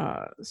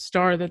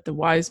star that the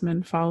wise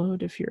men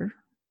followed. If you're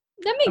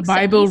That a makes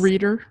Bible sense.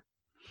 reader,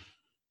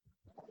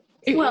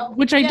 Well,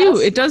 which I do. yes.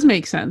 It does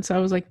make sense. I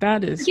was like,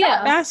 that is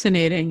Yeah.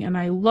 fascinating, and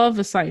I love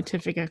a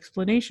scientific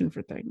explanation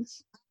for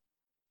things.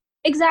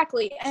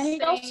 Exactly. And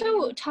it Same.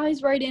 also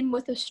ties right in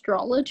with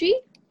astrology.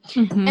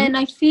 Mhm. And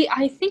I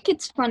think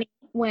it's funny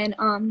when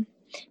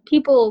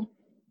people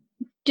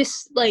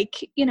just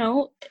like, you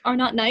know, are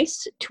not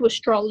nice to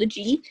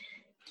astrology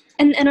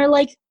and are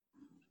like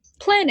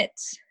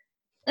planets.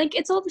 Like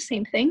it's all the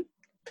same thing.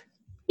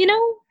 You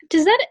know?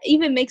 Does that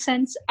even make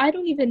sense? I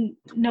don't even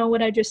know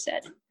what I just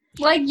said.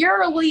 like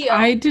you're a Leo,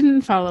 I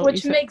didn't follow what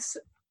which you said. makes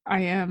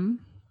I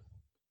am.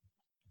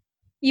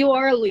 You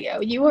are a Leo.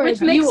 You are which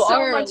makes you so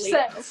are much a Leo.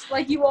 sense.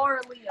 Like you are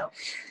a Leo.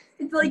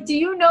 It's like, do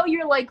you know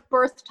your like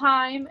birth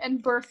time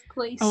and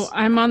birthplace? Oh,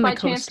 I'm on the by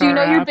chance? CoStar Do you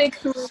know your app, big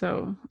three?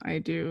 so I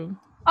do.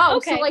 Oh,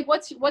 Okay. so like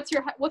what's your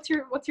What's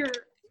your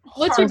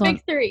Hold on.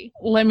 big three?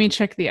 Let me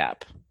check the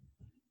app.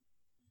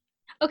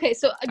 Okay,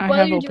 so I while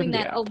have you're opened doing the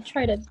that, app. I'll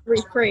try to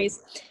rephrase.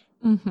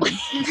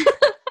 Mhm.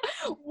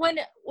 when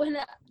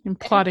I'm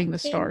plotting the I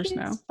think stars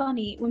now. It's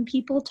funny when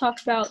people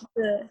talk about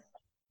the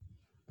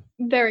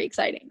very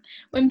exciting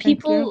when Thank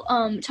people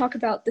talk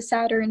about the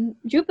Saturn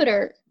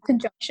Jupiter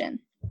conjunction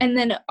and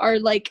then are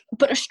like,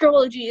 but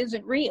astrology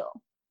isn't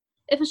real.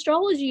 If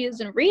astrology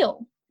isn't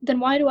real, then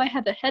why do I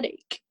have a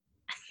headache?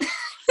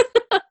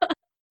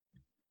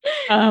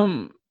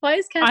 Why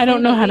is I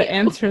don't know how to Leo?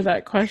 answer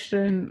that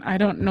question. I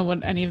don't know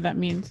what any of that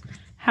means.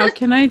 How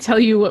can I tell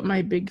you what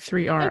my big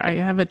three are? Okay. I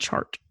have a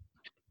chart.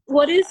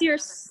 What is your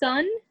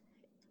sun?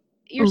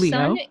 Your Leo.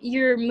 sun,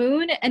 your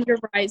moon, and your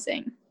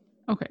rising.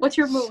 Okay. What's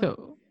your moon?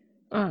 So,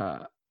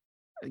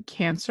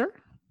 Cancer.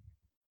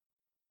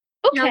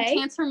 Your Okay.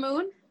 Cancer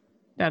moon?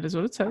 That is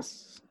what it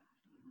says.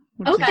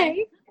 Which is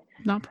Okay.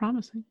 not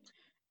promising.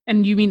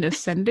 And you mean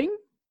ascending?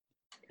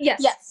 Yes.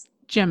 Yes.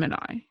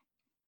 Gemini.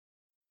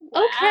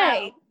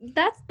 Okay.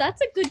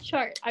 That's a good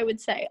chart, I would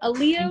say. A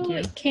Leo, Thank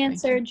you.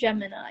 Cancer, Thank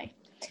Gemini.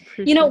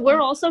 Appreciate You know, we're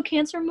that. also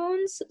Cancer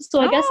moons,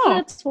 so I guess Oh.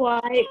 that's why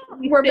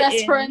We're fit best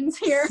in friends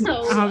here. so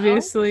well.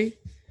 Obviously.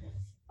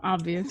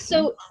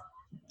 So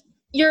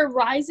your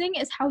rising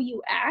is how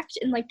you act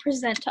and like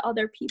present to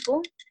other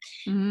people,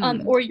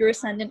 or your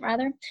ascendant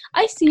rather.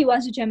 I see you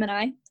as a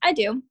Gemini. I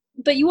do,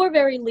 but you are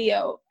very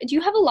Leo. Do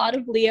you have a lot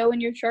of Leo in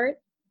your chart?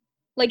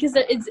 Like,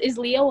 is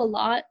Leo a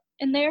lot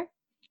in there?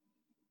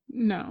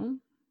 No.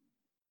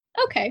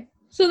 Okay,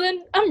 so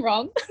then I'm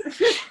wrong.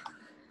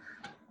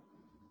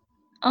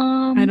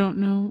 I don't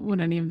know what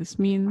any of this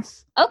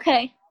means.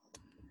 Okay.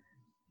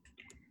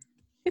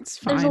 It's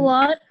fine. There's a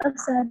lot of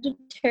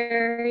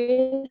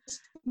Sagittarius.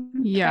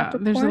 Yeah,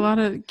 there's a Capricorn. lot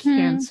of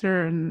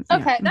Cancer and yeah,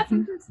 Okay, that's mhm.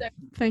 interesting.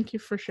 Thank you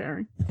for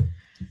sharing.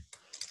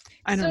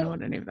 I don't So- know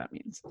what any of that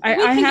means. We I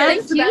can get have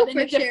into that in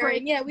a different-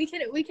 sharing. Yeah, we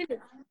can.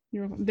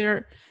 you're welcome.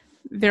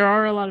 There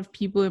are a lot of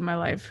people in my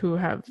life who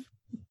have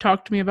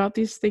talked to me about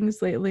these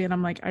things lately, and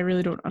I'm like, I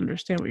really don't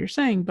understand what you're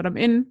saying, but I'm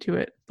into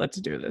it. Let's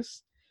do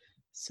this.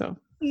 So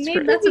it's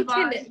Maybe great. That's a we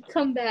can vibe.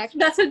 come back.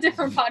 That's a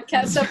different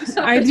podcast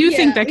episode. I do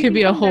think that we could can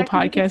be a come whole back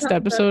and we can podcast talk about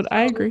episode.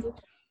 I agree.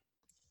 astrology.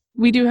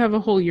 We do have a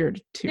whole year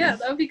to Yeah,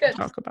 that would be good.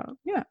 talk about.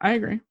 Yeah, I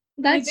agree.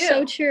 That's do.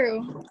 so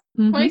true.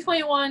 Mhm.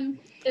 2021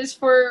 is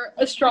for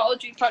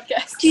astrology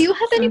podcast. Do you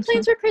have any Awesome.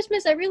 plans for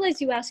Christmas? I realized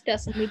you asked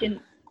us and we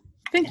didn't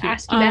Thank you.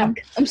 ask you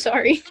back. I'm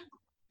sorry.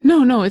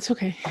 No, it's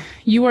okay.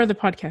 You are the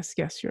podcast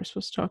guest. You're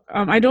supposed to talk.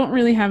 I don't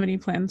really have any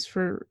plans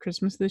for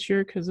Christmas this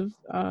year because of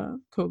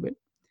COVID.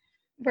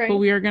 Right. But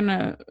we are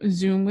gonna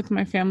Zoom with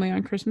my family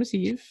on Christmas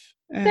Eve.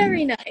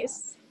 Very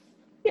nice.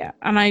 Yeah,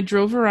 and I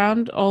drove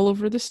around all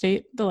over the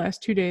state the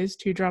last 2 days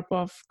to drop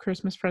off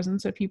Christmas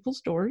presents at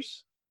people's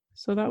doors.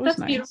 So that was That's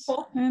nice.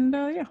 beautiful. And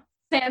yeah.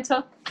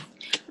 Santa.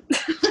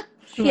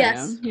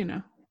 Yes.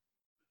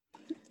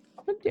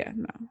 But yeah,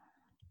 no.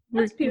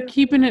 We're That's beautiful.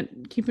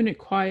 keeping it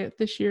quiet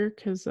this year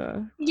because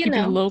keeping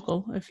it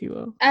local, if you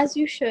will. As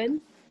you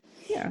should.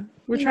 Yeah,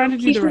 we're trying to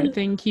do the right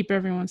thing, keep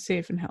everyone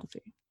safe and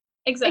healthy.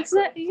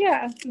 Exactly.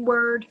 Yeah.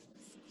 Word.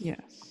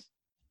 Yes.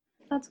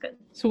 That's good.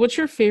 So what's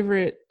your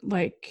favorite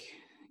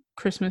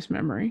Christmas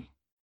memory?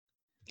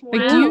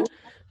 Wow.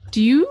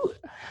 Do you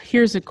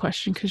here's a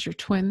question because you're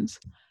twins.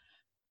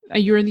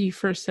 You're the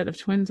first set of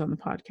twins on the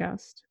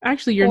podcast.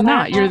 Actually, you're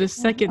not. You're the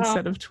second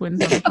set of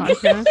twins on the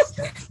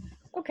podcast.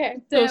 Okay.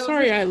 So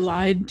sorry I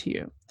lied to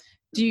you.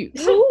 Do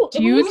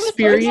you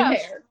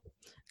experience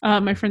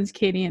my friends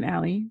Katie and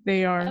Allie?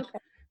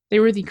 They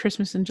were the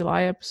Christmas in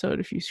July episode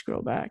if you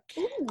scroll back.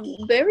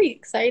 Ooh, very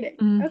exciting.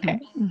 Mm-hmm, okay.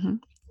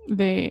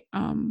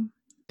 Mm-hmm.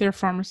 They're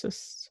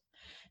pharmacists.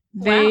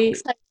 Wow. We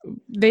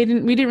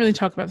didn't really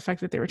talk about the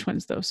fact that they were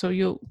twins though, so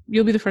you'll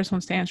be the first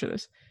ones to answer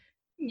this.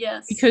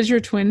 Yes. Because you're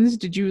twins,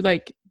 did you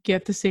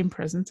get the same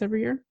presents every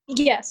year?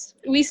 Yes,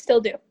 we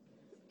still do.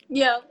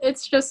 Yeah,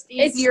 it's just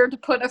easier to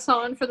put us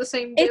on for the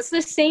same gift. It's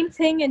the same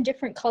thing in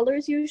different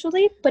colors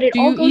usually, but it do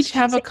all you goes each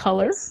have a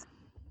color? place.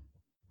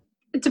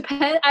 It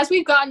depends. As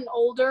we've gotten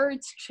older,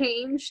 it's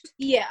changed.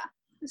 Yeah.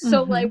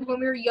 So when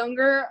we were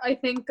younger, I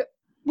think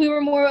we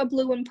were more a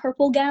blue and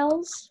purple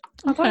gals.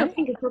 Okay.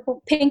 pink and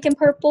purple. Pink and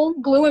purple.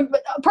 Blue and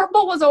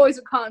purple was always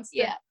a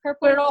constant. Yeah, purple.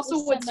 But it also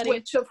was would somebody.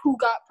 switch of who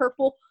got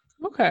purple.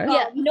 Okay.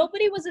 Yeah,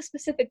 nobody was a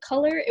specific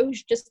color. It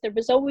was just there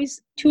was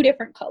always two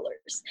different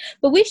colors.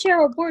 But we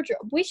share our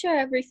wardrobe. We share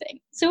everything.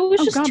 So it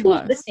was just God two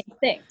of the bless. same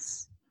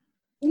things.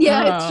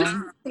 Yeah, it's just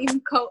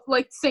the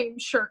same same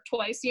shirt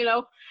twice,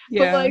 Yeah,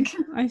 but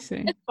I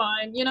see. it's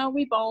fine,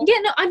 we both. Yeah,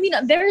 no, I mean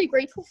I'm very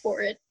grateful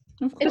for it.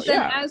 Of course, And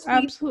then yeah, as we've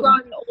absolutely.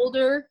 gotten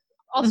older,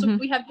 also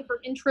we have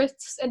different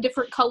interests and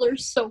different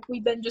colors, so we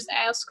then just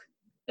ask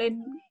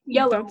in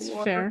yellow. That's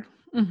or, fair.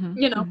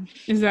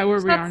 Is that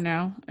where we are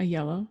now? A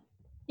yellow?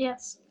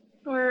 Yes.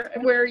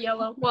 We're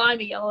yellow. Well,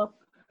 I'm a yellow.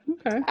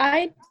 Okay.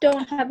 I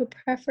don't have a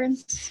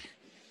preference.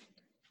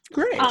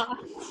 Great.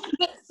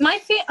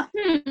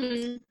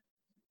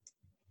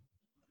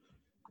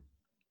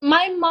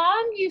 My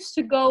mom used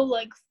to go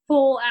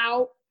full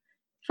out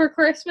for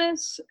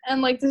Christmas,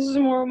 and this is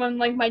more when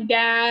my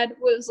dad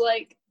was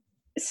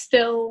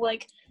still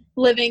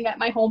living at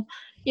my home,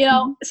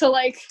 So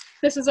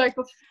this is I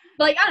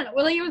don't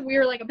know. We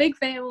were a big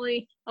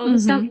family. Oh,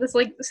 this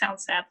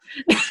sounds sad,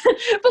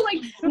 but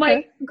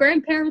my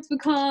grandparents would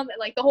come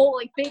and the whole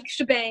big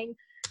shebang,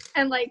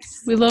 and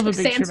we love a big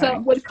Santa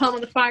shebang. would come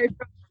on the fire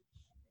truck.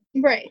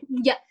 Right.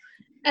 Yeah.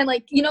 And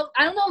I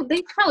don't know,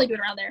 they probably do it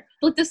around there.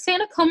 But does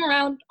Santa come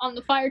around on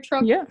the fire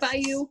truck by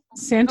you?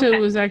 Santa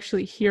was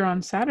actually here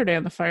on Saturday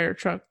on the fire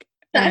truck.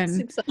 That's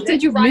and exciting.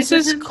 Did you ride with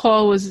Mrs. him?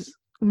 Claus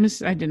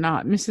I did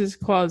not. Mrs.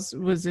 Claus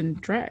was in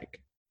drag.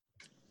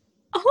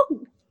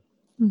 Oh,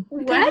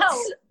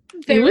 That's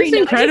It was very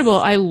incredible.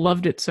 nice. I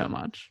loved it so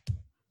much.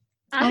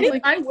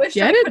 I wish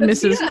Get I it, could have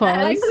Mrs. seen Claus?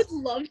 that. I would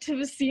love to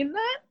have seen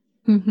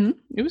that.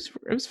 It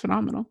was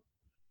phenomenal.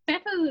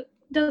 Santa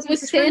does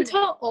Was Santa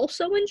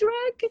also in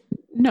drag?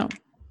 No.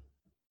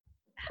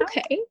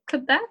 Okay.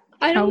 Could that?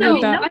 I don't How know.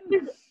 would that-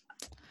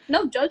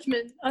 No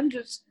judgment. I'm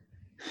just.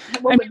 I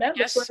What mean, would that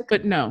yes, look like?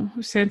 but no.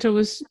 Santa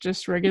was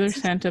just regular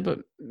Santa, but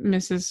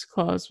Mrs.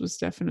 Claus was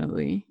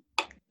definitely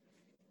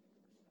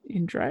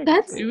in drag.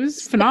 It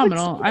was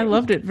phenomenal. I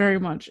loved it very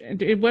much.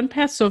 It went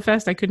past so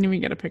fast I couldn't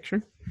even get a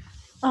picture.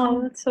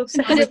 Oh, that's so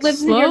sad. But it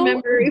lives in your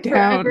memory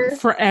forever.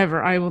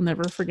 Forever. I will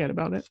never forget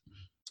about it.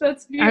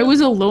 That's beautiful. I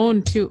was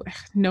alone too.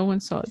 No one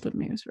saw it but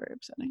me. It was very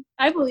upsetting.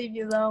 I believe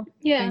you though.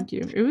 Yeah. Thank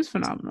you. It was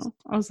phenomenal.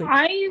 I was like,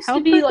 I used how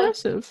to be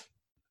progressive.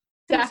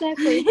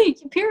 Exactly.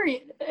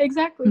 Period.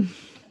 Exactly.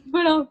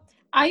 But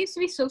I used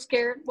to be so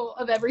scared,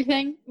 of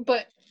everything,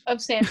 but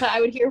of Santa. I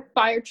would hear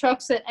fire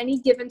trucks at any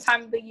given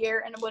time of the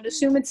year, and I would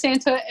assume it's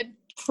Santa and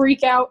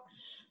freak out.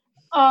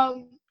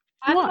 I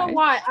don't know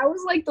why. I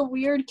was the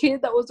weird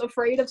kid that was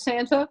afraid of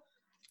Santa.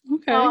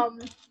 Okay.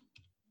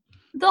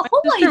 The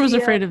whole My sister idea was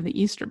afraid of the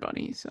Easter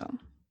Bunny, so.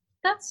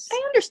 That's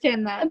I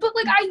understand that. But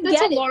I That's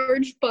get a it.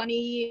 large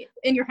bunny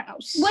in your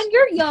house. When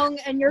you're young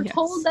and you're Yes.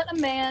 told that a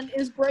man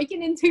is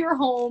breaking into your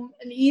home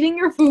and eating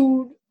your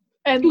food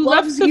and Who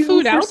loves left the you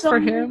food for out for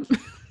some- him?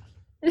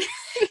 But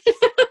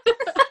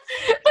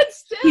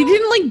still, He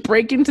didn't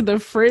break into the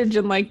fridge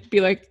and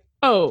be like,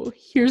 oh,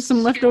 here's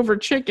some leftover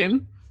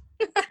chicken.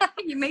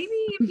 maybe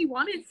if he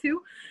wanted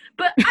to,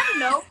 but I don't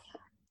know.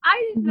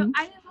 I didn't Mhm.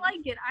 I didn't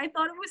like it. I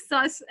thought it was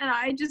sus, and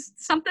I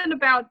just something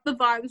about the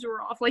vibes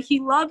were off. He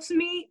loves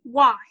me.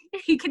 Why?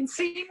 He can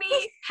see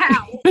me.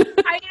 How?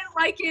 I didn't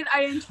like it.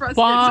 I didn't trust it.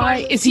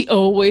 Why is he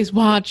always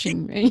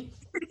watching me?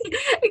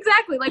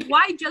 Exactly. Like,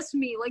 why just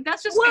me? Like,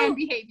 that's just fan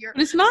behavior.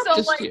 It's not So,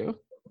 just like, you.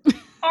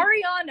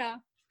 Ariana,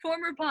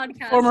 former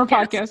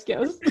podcast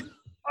guest.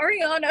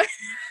 Ariana.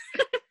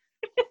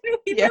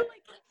 We were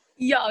like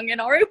young, and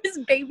Ari was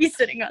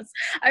babysitting us.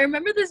 I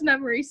remember this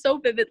memory so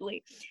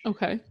vividly.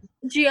 Okay.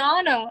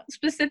 Gianna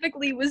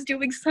specifically was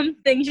doing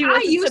something she I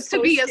wasn't used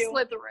to be a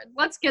supposed Slytherin.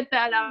 Let's get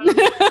that out.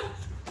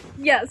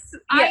 Yes.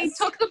 I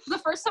took the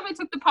first time I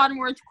took the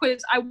Pottermore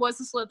quiz, I was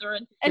a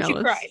Slytherin. And she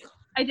Jealous. cried.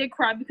 I did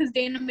cry because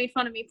Dana made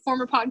fun of me.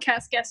 Former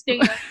podcast guest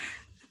Dana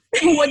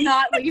would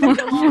not leave me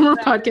alone. Former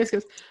without it. podcast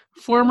guest.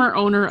 Former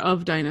owner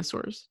of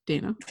dinosaurs,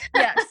 Dana.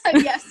 Yes.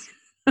 Yes.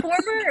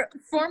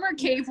 Former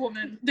cave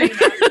woman, Dana.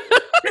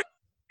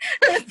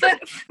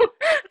 But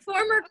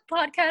former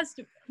podcast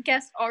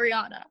guest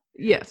Ariana.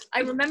 Yes. I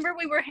remember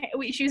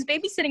she was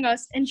babysitting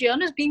us, and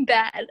Gianna's being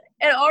bad,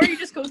 and Ari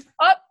just goes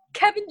up.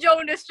 Kevin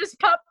Jonas just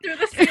popped through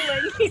the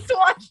ceiling. He's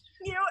watching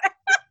you.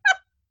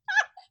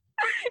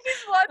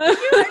 He's watching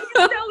you, and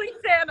he's telling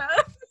Santa.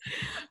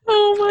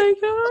 Oh my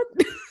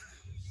god.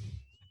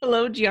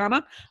 Hello,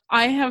 Gianna.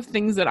 I have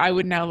things that I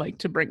would now like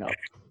to bring up.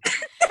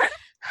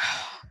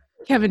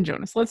 Kevin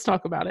Jonas, let's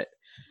talk about it.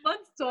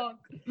 Let's talk.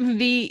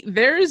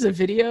 There is a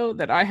video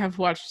that I have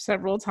watched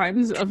several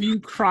times of you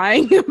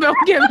crying about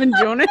Kevin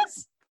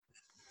Jonas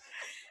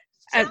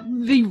at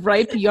the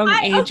ripe young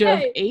age of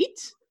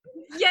 8.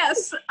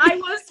 Yes, I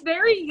was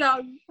very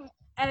young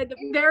and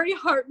very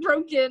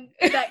heartbroken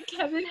that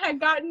Kevin had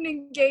gotten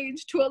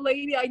engaged to a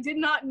lady I did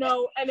not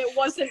know, and it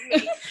wasn't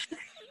me.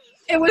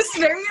 It was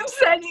very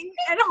upsetting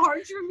and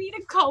hard for me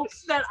to cope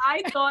that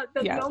I thought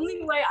that the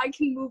only way I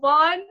can move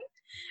on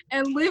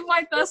and live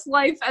my best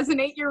life as an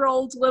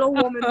 8-year-old little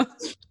woman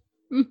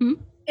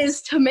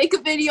is to make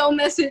a video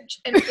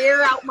message and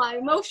air out my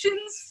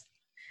emotions.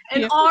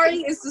 And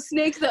Ari is the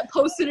snake that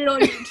posted it on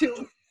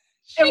YouTube.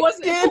 It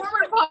wasn't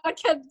former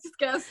podcast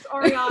guest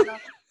Ariana.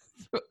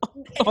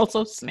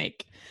 Also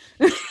snake.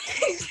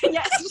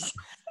 Yes.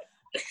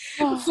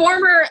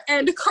 Former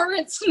and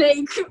current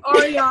snake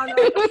Ariana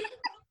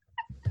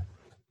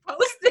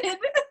posted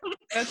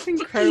That's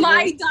incredible.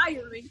 my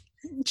diary.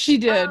 She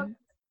did.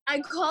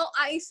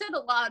 I said a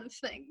lot of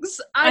things.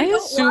 I don't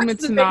assume watch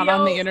it's the not on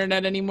the video.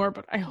 internet anymore,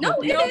 but I hope No,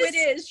 it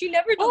it is. She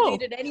never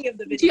deleted any of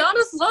the videos.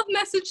 Gianna's love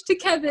message to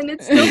Kevin,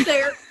 it's still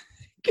there.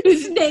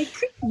 Snake.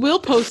 We'll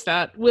post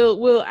that.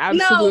 We'll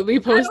absolutely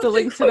post a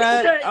link to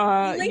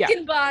that. Link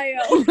in bio.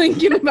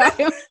 Link in bio.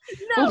 No,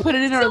 We'll put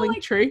it in our so, link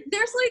like, tree.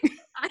 There's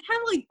I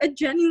had a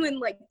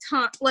genuine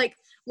time.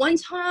 One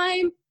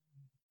time,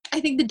 I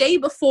think the day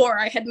before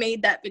I had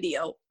made that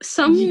video,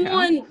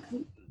 someone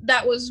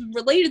that was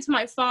related to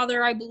my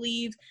father, I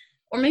believe,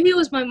 or maybe it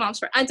was my mom's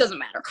friend. It doesn't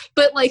matter.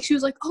 But she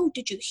was like, "Oh,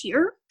 did you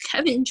hear?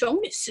 Kevin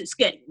Jonas is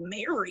getting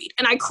married,"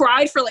 and I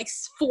cried for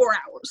 4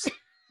 hours.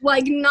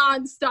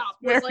 Nonstop.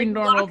 Very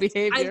normal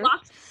behavior.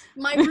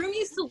 My room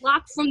used to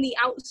lock from the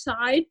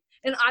outside,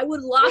 and I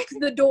would lock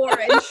the door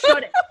and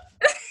shut it.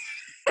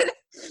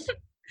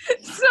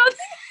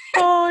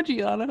 Oh,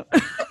 Gianna.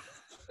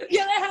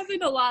 Yeah, that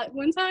happened a lot.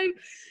 One time,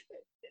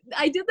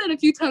 I did that a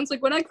few times.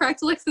 When I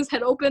cracked Alexa's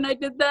head open, I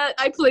did that.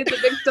 I played the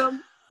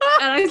victim,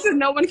 and I said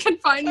no one can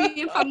find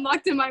me if I'm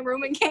locked in my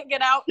room and can't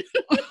get out.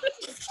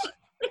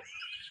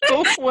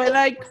 When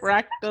I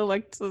cracked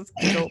Alexa's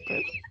head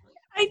open.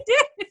 I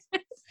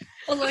did.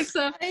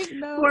 Alexa,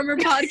 know. Former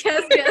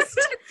podcast guest.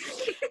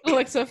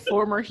 Alexa,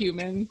 former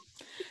human.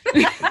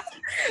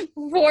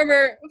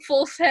 Former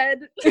full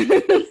head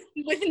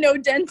with no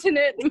dent in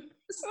it.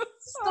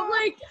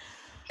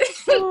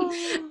 So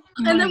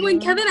and then when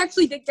Kevin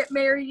actually did get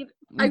married,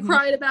 I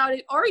cried about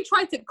it. Ari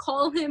tried to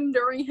call him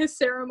during his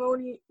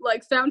ceremony,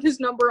 found his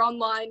number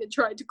online and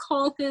tried to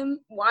call him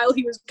while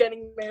he was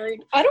getting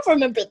married. I don't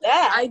remember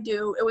that. I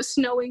do. It was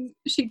snowing.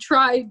 She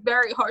tried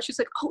very hard. She's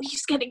like, "Oh,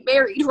 he's getting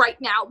married right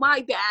now.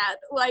 My bad."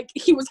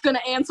 He was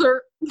gonna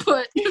answer,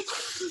 but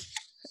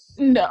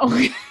no.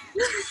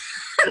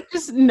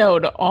 Just no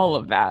to all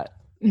of that.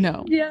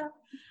 No. Yeah.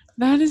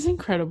 That is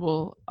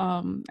incredible.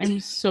 I'm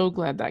so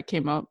glad that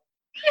came up.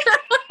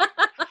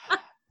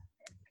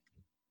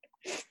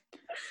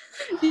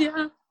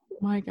 Yeah.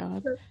 My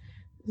God.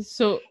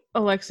 So,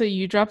 Alexa,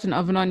 you dropped an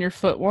oven on your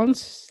foot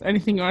once.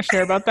 Anything you want to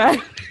share about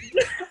that?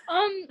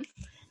 I'm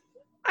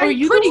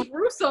pretty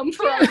gruesome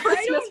for a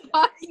Christmas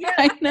party. Yeah,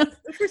 I know.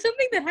 For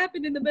something that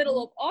happened in the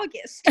middle of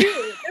August,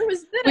 too.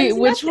 Wait,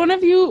 which one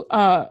of you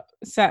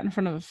sat in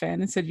front of a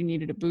fan and said you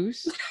needed a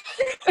boost?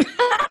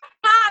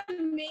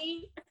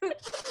 Me.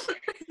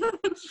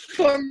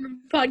 Former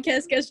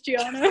podcast guest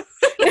Gianna.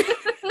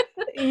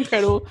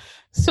 Incredible.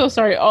 So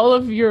sorry. All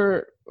of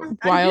your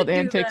wild do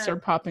antics that. are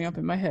popping up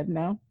in my head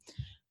now.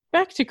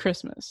 Back to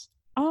Christmas.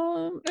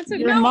 That's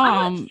Your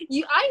mom.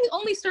 I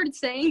only started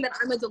saying that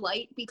I'm a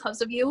delight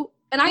because of you,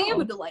 and I am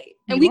a delight,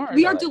 and You we are are a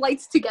delight.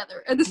 delights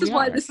together, and this is We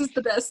why are. this is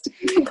the best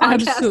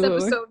podcast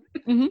Absolutely. episode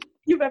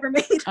you've ever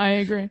made. I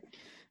agree.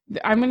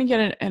 I'm going to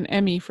get an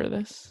Emmy for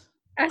this.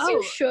 As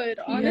you should.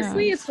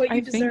 Honestly, Yes, it's what you I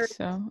deserve. think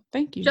so.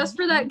 Thank you. Just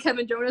for that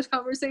Kevin Jonas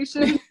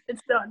conversation,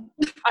 it's done.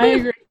 I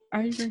agree.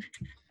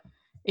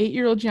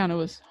 8-year-old Gianna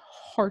was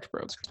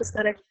heartbroken.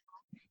 Aesthetic.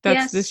 That's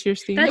Yes. this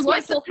year's theme. That's It my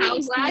was full the theme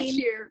house last theme.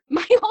 year.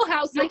 My whole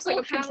house My looks like a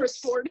whole Pinterest house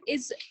board.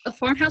 is a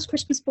farmhouse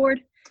Christmas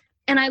board,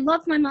 and I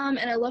love my mom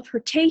and I love her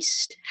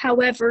taste.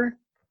 However,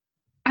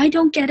 I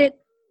don't get it.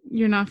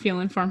 You're not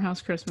feeling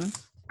farmhouse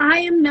Christmas. I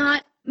am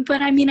not,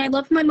 but I mean, I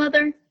love my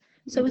mother,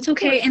 so it's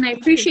okay, and I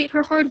appreciate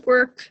her hard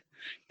work.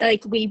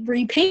 Like, we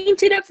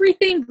repainted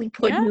everything, we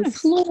put new Yes.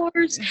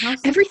 floors,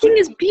 House- everything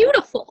is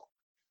beautiful.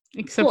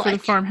 except for the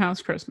But-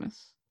 farmhouse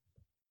Christmas.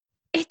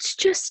 It's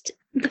just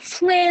the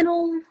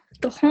flannel,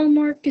 the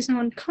Hallmark is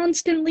on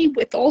constantly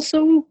with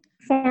also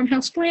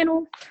farmhouse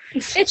flannel.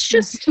 It's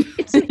just,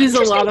 it's an It is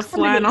a lot interesting of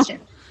flannel.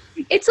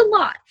 combination. It's a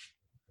lot.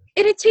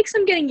 And it takes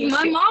some getting used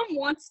My to. mom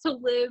wants to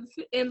live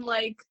in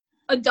like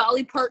a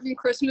Dolly Parton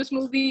Christmas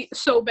movie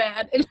so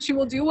bad, and she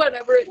will do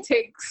whatever it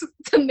takes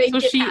to make So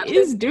it she happen.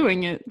 is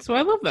doing it. So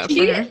I love that for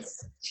She her.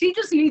 is. She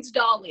just needs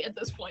Dolly at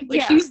this point. Like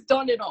Yeah. she's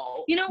done it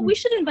all. You know, we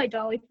should invite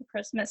Dolly for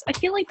Christmas. I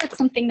feel like that's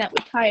something that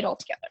would tie it all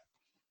together.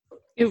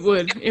 It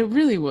would. It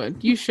really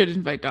would. You should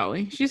invite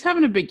Dolly. She's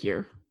having a big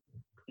year.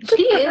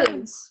 She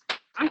is.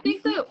 I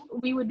think that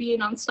we would be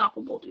an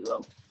unstoppable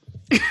duo.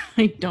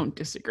 I don't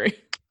disagree.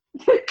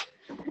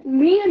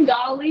 Me and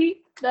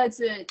Dolly, that's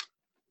it.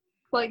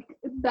 Like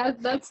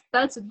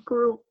that's a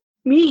group.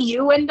 Me,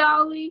 you, and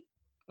Dolly.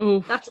 Oh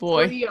That's a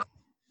boy. trio.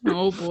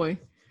 Oh boy.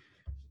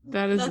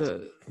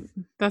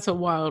 That's a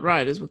wild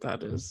ride is what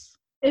that is.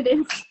 It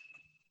is.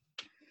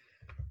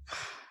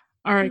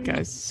 All right,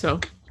 guys. So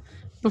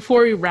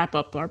before we wrap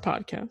up our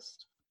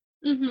podcast,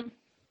 Mm-hmm.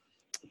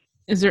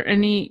 is there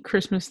any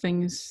Christmas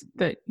things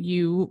that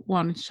you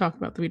wanted to talk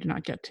about that we did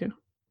not get to?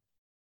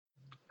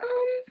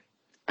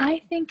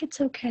 I think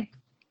it's okay.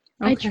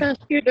 I Okay.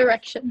 trust your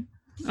direction.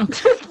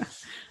 Okay.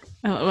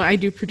 Well, I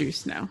do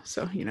produce now,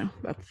 so you know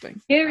that's the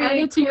thing. Here Add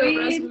it to your read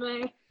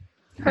resume.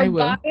 her I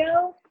will.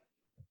 bio.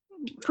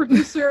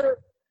 Producer,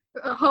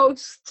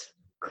 host,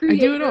 creator.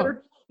 I do it all.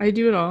 I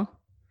do it all.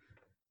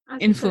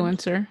 As you said.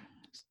 Influencer.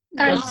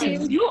 As That's you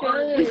it. You are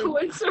an should.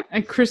 influencer.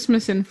 A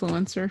Christmas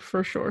influencer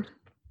for sure.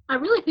 I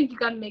really think you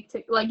gotta make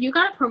you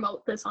gotta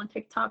promote this on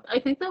TikTok. I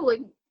think that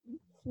like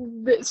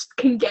this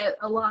can get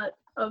a lot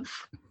of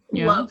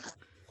Yeah. love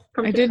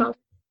from I did- TikTok.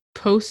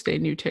 Post a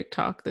new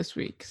TikTok this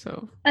week,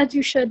 so As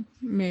you should.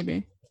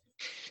 maybe.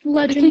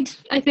 Legend.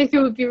 I think it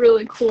would be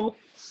really cool.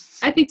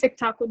 I think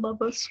TikTok would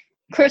love us.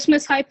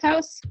 Christmas hype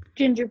house.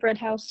 Gingerbread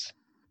house.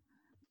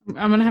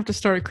 I'm gonna have to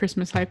start a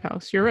Christmas hype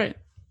house. You're right.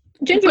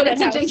 But Gingerbread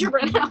it's a house.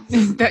 gingerbread house.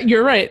 That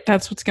you're right.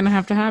 That's what's gonna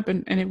have to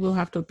happen, and it will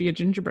have to be a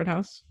gingerbread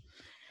house.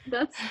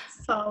 That's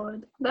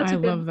solid. That's I a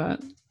good. love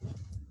that.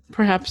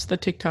 Perhaps the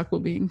TikTok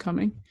will be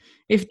incoming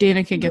if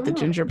Dana can get the Yeah.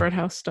 gingerbread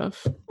house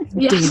stuff.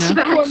 Yes, Dana.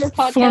 facts. Former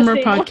podcast. Former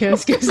Dana.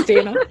 podcast guest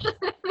Dana.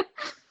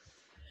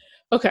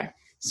 Okay,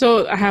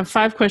 so I have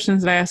 5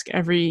 questions that I ask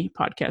every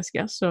podcast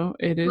guest. So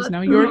it is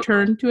now your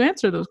turn to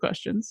answer those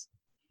questions.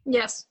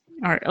 Yes.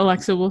 All right,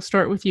 Alexa, we'll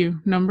start with you.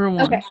 Number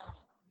 1. Okay.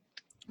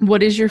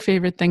 What is your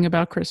favorite thing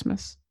about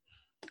Christmas?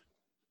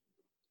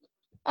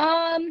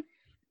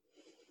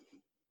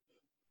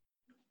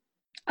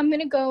 I'm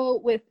gonna go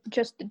with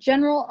just the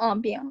general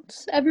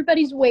ambiance.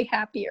 Everybody's way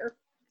happier.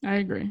 I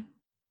agree.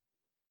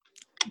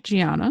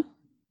 Gianna?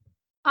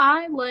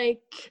 I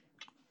like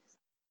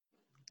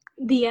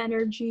the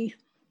energy,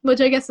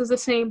 which I guess is the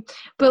same,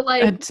 but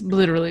like It's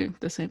literally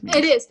the same.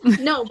 it is.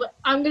 No, but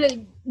I'm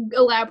gonna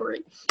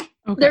elaborate.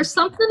 Okay. There's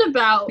something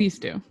about Please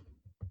do.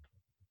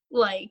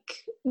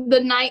 like the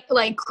night,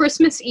 like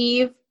Christmas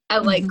Eve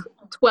at like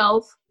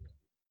 12,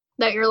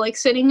 that you're like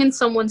sitting in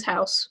someone's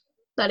house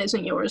that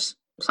isn't yours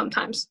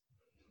sometimes,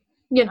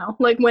 you know,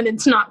 like when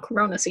it's not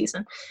Corona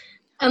season,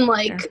 and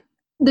like Sure.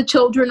 the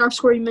children are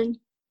screaming,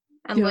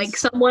 and Yes. like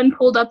someone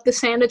pulled up the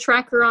Santa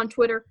tracker on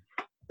Twitter.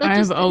 That I've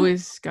just-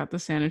 always got the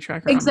Santa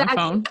tracker Exactly.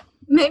 on my phone.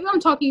 maybe I'm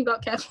talking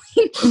about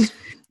Kathleen,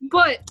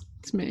 but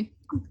It's me.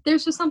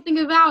 there's just something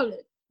about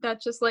it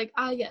that's just like,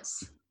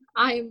 yes,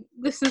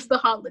 this is the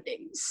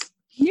holidays.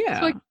 Yeah,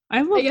 So, like,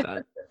 I love guess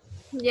that.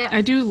 Yeah.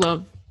 I do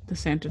love the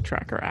Santa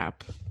Tracker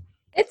app.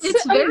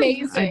 It's very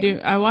amazing. I do.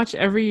 I watch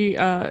every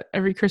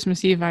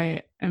Christmas Eve.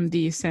 I am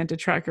the Santa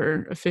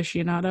Tracker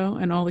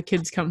aficionado, and all the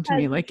kids come to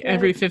me That's like good.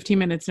 every 15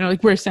 minutes, and they're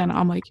like, "Where's Santa?"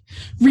 I'm like,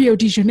 "Rio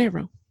de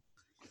Janeiro,"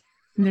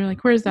 and they're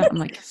like, "Where's that?" I'm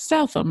like,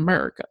 "South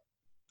America."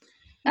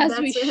 As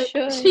That's we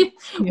it.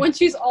 should. When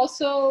she's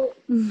also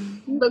the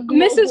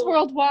Mrs. global-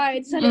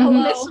 Worldwide said Mhm.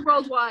 hello. Miss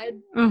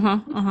Worldwide.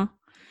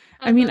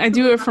 I mean, I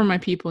do it for my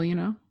people, you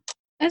know.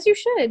 As you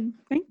should.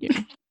 Thank you.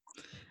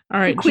 All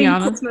right, Queen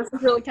Gianna. Christmas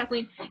is really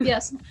Kathleen.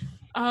 Yes.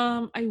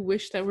 I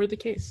wish that were the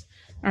case.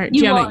 All right,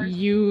 You Gianna, are.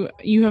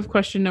 you have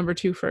question number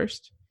 2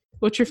 first.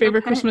 What's your favorite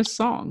Okay. Christmas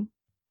song?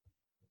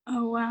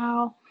 Oh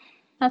wow.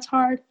 That's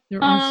hard.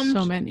 There are Um,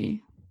 so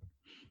many.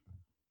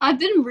 I've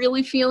been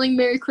really feeling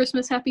Merry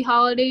Christmas, Happy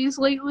Holidays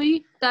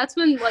lately. That's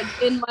been like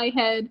in my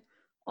head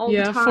all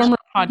Yeah, the time. former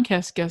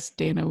podcast guest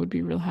Dana would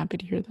be real happy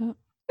to hear that.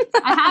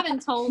 I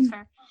haven't told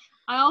her.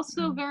 I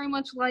also very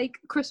much like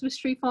Christmas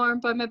Tree Farm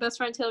by my best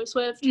friend Taylor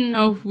Swift.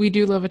 Oh, we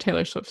do love a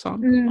Taylor Swift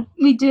song. Mm.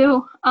 We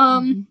do.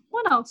 Mhm.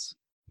 What else?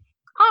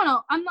 I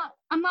don't know.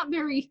 I'm not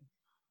very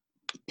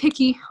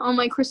picky on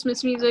my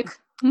Christmas music.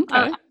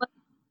 Okay.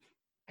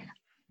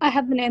 I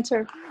have an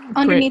answer.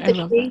 Underneath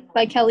the Tree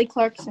by Kelly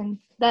Clarkson.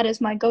 That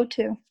is my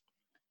go-to.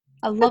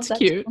 I love that.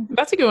 Cute. Song.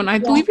 That's a good one. I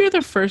believe you're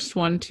the first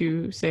one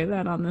to say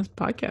that on this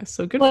podcast.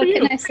 So good What for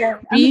you. can I say?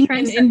 Being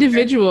an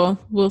individual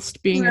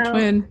whilst being a No.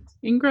 twin.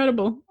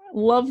 Incredible.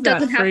 Love that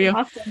Doesn't for you.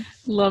 often.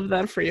 Love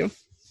that for you.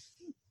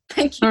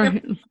 Thank you. All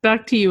right.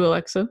 Back to you,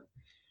 Alexa.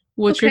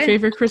 What's your Okay.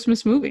 favorite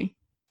Christmas movie?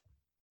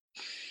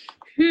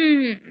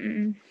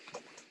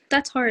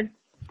 That's hard.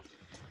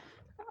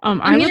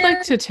 I would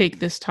like to take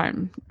this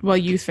time while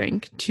you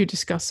think to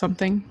discuss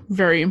something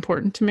very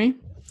important to me.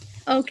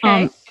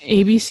 Okay.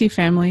 ABC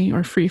Family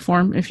or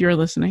Freeform, if you're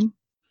listening,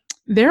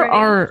 there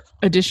are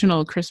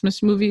additional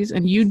Christmas movies,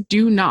 and you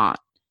do not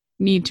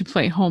need to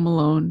play Home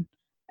Alone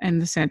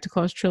and the Santa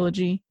Claus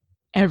trilogy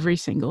every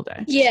single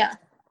day. Yeah.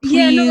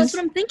 Please, no, that's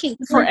what I'm thinking.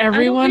 For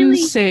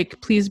everyone's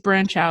sake, please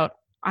branch out.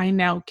 I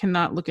now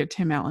cannot look at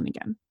Tim Allen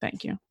again.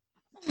 Thank you.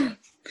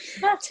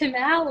 Not Tim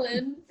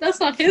Allen. That's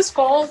not his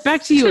fault.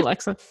 Back to you,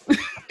 Alexa.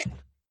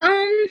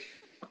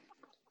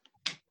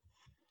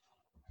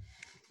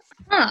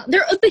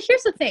 But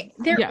here's the thing.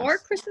 There Yes. are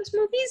Christmas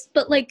movies,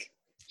 but like,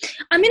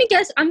 I'm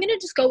gonna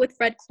just go with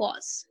Red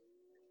Claus.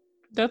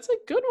 That's a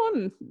good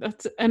one.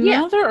 That's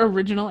another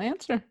original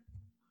answer.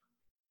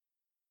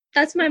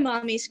 That's my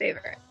mommy's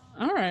favorite.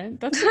 All right,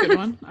 that's a good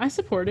one. I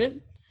support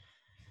it.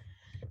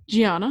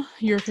 Gianna,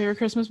 your favorite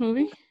Christmas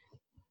movie?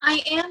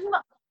 I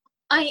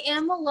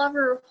am a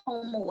lover of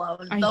Home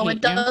Alone, though hate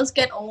it does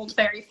get old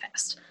very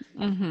fast.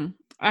 Mm-hmm.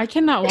 I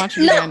cannot watch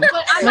it again.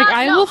 But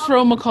I will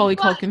throw Macaulay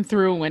Culkin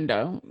through a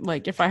window,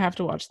 like, if I have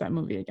to watch that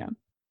movie again.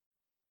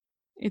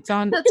 It's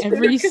on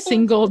every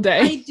single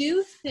day. I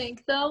do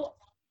think, though,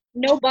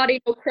 Nobody,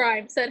 no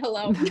crime. Said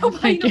hello.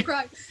 Nobody, no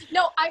crime.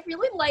 No, I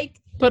really like.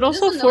 But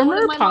also, this is another one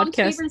former of my mom's podcast.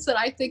 favorites that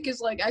I think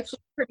is like actually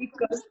pretty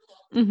good.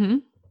 Mm-hmm.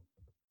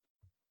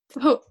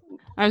 Oh,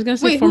 I was going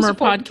to say wait, former who's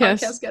the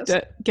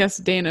podcast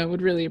guest Dana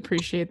would really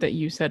appreciate that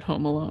you said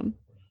Home Alone.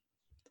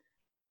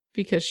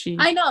 Because she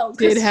I know,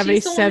 did have a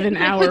she's the one that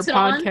 7-hour puts it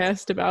on.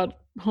 podcast about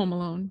Home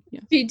Alone.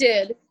 Yeah. She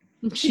did.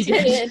 She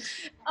did.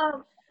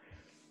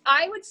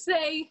 I would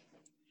say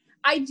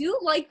I do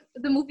like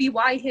the movie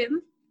Why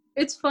Him.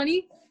 It's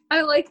funny.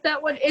 I like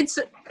that one. It's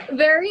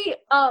very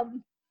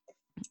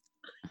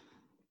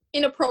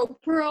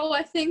inappropriate,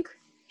 I think.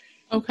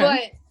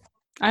 Okay.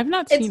 But I've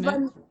not seen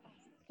it.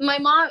 My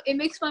mom, it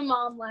makes my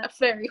mom laugh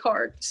very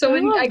hard. So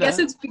I guess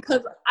it's because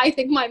I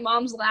think my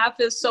mom's laugh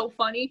is so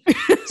funny.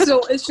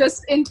 So it's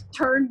just in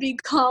turn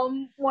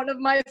become one of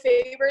my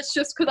favorites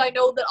just because I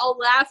know that I'll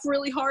laugh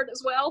really hard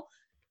as well.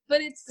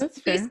 But it's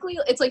basically,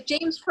 it's like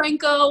James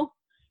Franco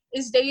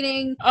is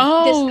dating this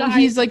guy.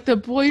 He's like the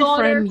boyfriend.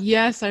 daughter.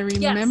 Yes, I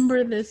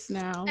remember this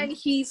now. And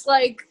he's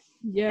like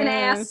an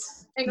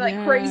ass and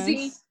like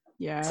crazy.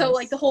 Yeah. So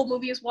like the whole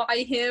movie is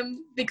why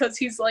him, because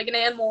he's like an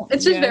animal.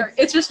 It's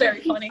just very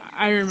funny.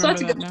 I remember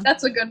so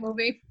that's a good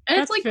movie. And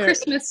it's like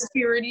Christmas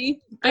spirity,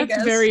 I guess.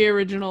 That's very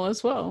original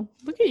as well.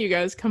 Look at you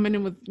guys coming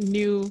in with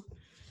new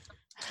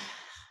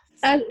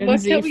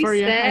What shall we for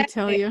you, say? I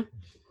tell you.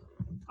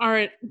 All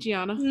right,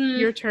 Gianna,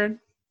 your turn.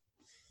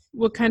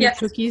 What kind of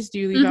cookies do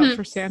you leave out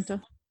for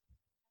Santa?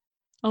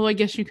 Oh, I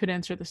guess you could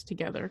answer this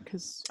together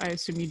because I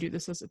assume you do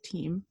this as a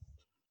team.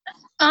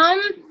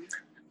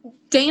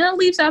 Dana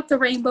leaves out the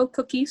rainbow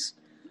cookies.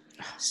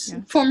 Yeah.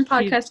 Former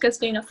podcast guest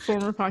Dana.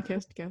 Former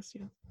podcast guest,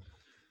 yeah.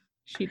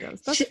 She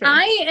does. That's fair.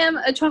 I am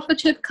a chocolate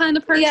chip kind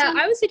of person. Yeah,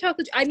 I would say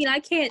chocolate. I mean, I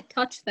can't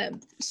touch them.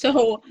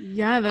 So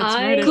yeah, that's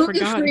right. I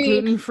forgot.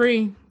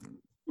 Gluten-free.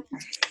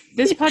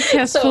 This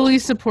podcast fully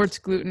supports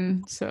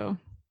gluten, so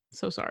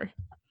sorry.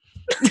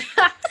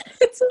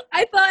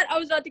 I thought I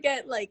was about to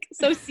get like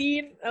so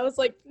seen. I was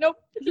like, nope.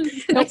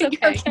 That's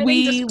okay.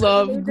 We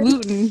love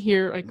gluten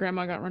here. Like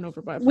Grandma got run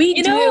over by.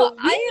 We do.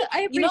 I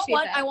appreciate you know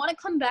what? that. I want to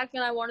come back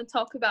and I want to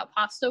talk about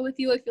pasta with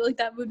you. I feel like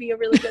that would be a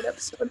really good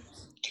episode.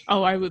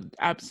 Oh, I would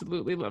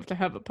absolutely love to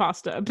have a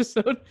pasta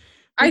episode.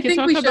 I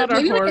think we should talk about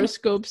our maybe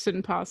horoscopes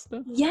and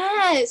pasta.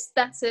 Yes,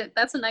 that's it.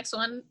 That's the next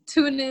one.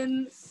 Tune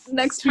in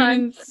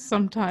time.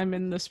 Sometime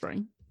in the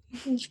spring.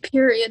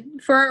 Period.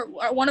 For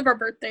one of our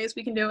birthdays,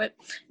 we can do it.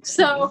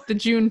 So the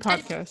June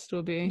podcast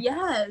will be.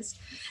 Yes.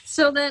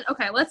 So then,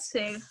 okay, let's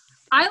see.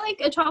 I like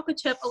a chocolate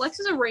chip.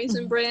 Alexa's a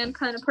Raisin Bran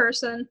kind of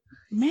person.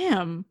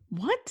 Ma'am,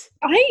 what?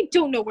 I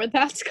don't know where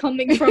that's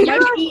coming from.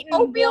 I've eaten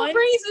oatmeal one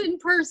raisin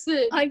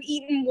person. I've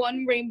eaten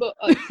one rainbow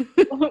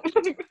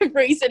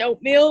raisin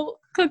oatmeal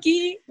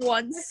cookie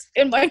once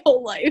in my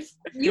whole life.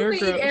 You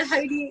made and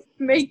Heidi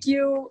make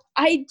you.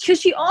 Because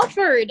she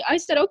offered. I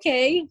said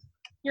okay.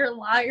 You're a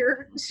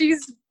liar.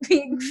 She's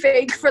being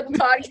fake for the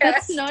podcast.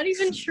 That's not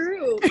even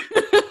true.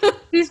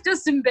 She's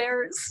just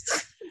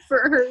embarrassed for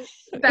her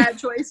bad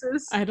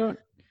choices. I don't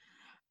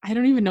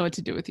even know what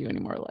to do with you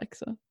anymore,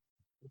 Alexa.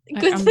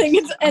 Good thing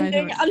it's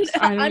ending.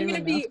 I'm going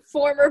to be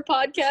former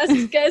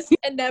podcast guest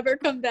and never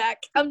come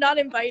back. I'm not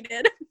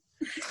invited.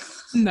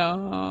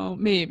 No,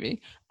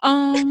 maybe.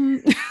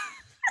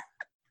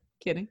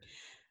 Kidding.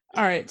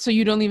 All right, so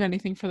you don't leave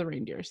anything for the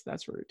reindeers.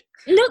 That's rude.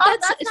 No,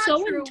 That's that's not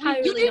so true.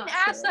 entirely You didn't not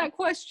ask true. that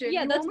question.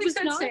 Yeah, You that only was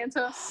said not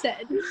Santa.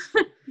 said.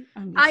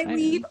 I'm just I saying.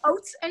 leave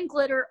oats and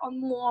glitter on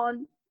the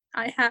lawn.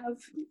 I have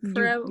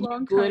for a You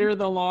long glitter time.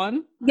 the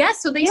lawn?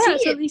 Yes, so they see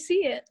it. they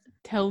see it.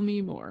 Tell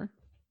me more.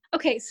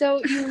 Okay,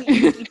 so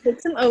you take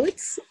some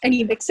oats and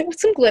you mix it with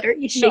some glitter.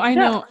 You shake No, I it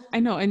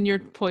know, up. and you're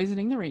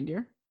poisoning the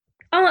reindeer.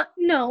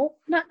 No,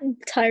 not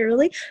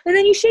entirely. And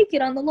then you shake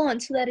it on the lawn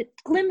so that it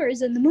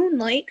glimmers in the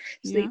moonlight.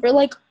 So Yeah. you're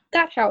like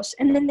that house.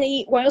 And then they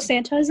eat while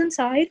Santa is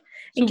inside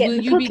and So get will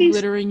the you cookies. be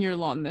glittering your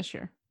lawn this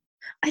year?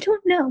 I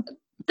don't know.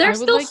 There's I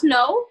would still like-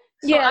 snow.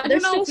 So Yeah, I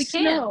there's don't know still if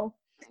we can. snow.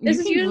 You This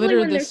is can usually glitter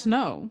when the there's-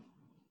 snow.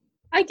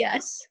 I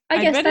guess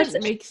I bet that's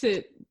it makes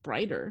it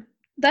brighter.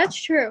 That's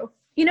true.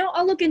 You know,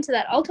 I'll look into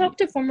that. I'll talk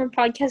to former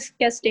podcast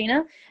guest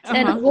Dana, Uh-huh.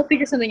 and we'll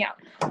figure something out.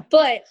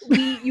 But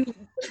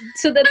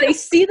so that they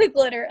see the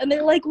glitter and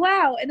they're like,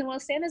 "Wow!" And then while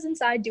Santa's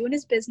inside doing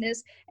his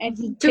business, and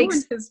he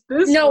takes his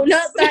business. no,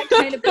 not that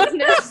kind of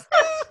business.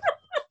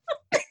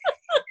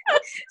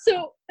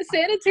 So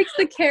Santa takes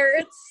the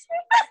carrots.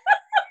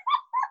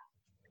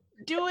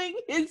 Doing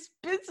his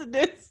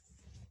business.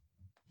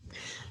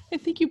 I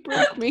think you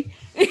broke me.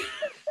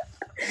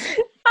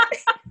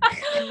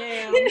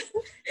 Ma'am.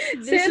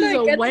 This Santa is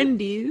a gets-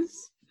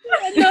 Wendy's.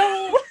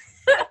 No,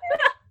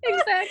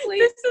 exactly.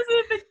 This is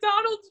a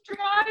McDonald's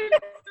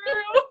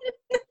drive-through.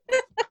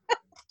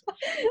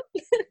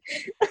 This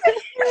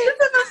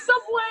is a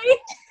Subway.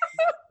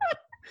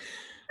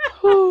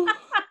 Whew.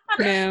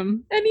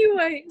 Ma'am.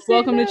 Anyway,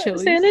 Welcome to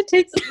Chili's. Santa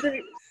takes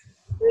the.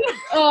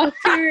 Oh,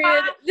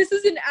 period. This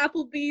is an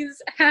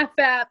Applebee's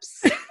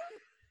half-apps.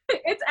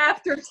 It's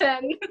after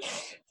 10.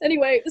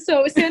 Anyway,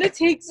 so Santa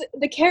takes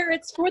the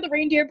carrots for the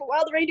reindeer, but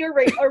while the reindeer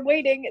are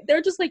waiting,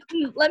 they're just like,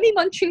 let me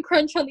munch and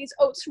crunch on these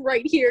oats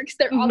right here, because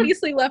they're Mhm.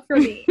 obviously left for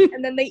me.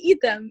 And then they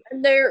eat them,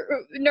 and they're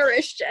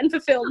nourished and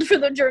fulfilled for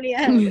the journey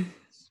ahead.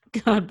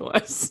 God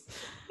bless.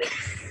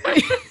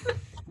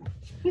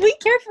 We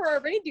care for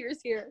our reindeers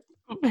here.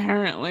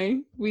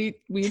 Apparently, we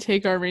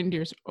take our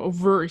reindeers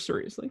very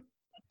seriously.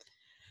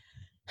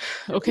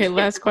 Okay,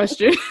 last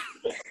question.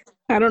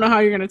 I don't know how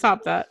you're going to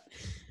top that.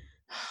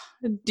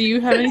 Do you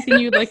have anything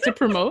you'd like to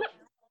promote?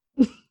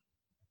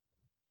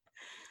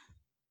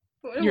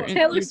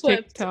 Taylor your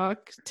Swift.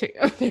 TikTok.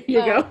 Oh, there you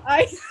go.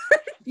 I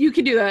You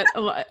can do that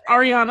a lot.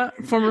 Ariana,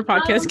 former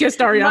podcast guest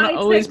Ariana, my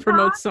always TikTok-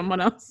 promotes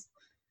someone else.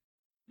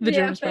 The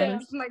Jonas but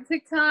Brothers. my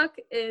TikTok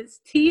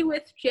is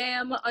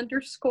tea_with_jam_.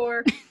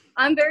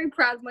 I'm very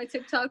proud of my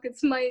TikTok.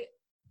 It's my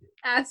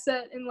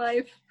asset in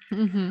life.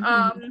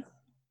 Mhm.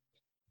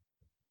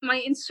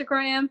 My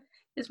Instagram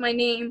is my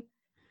name,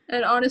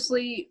 and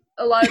honestly,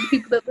 a lot of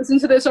people that listen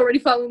to this already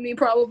follow me,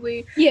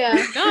 probably.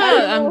 yeah.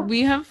 No,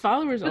 we have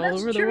followers But all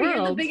that's over true. the You're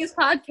the world. biggest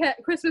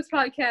Christmas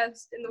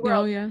podcast in the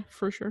world. Oh yeah,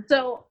 for sure.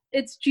 So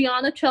it's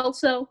Gianna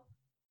Chelso,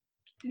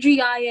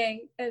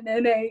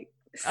 GIANNA.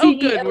 Oh,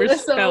 good. We're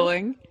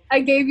spelling.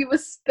 I gave you a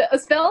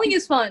spelling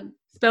is fun.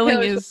 Spelling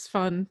Taylor is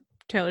fun.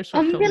 Taylor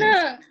Swift.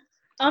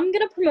 I'm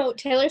gonna promote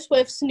Taylor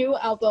Swift's new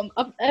album,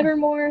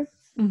 Evermore.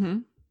 Mm-hmm.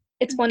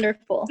 It's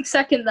wonderful.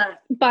 Second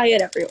that. Buy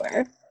it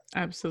everywhere.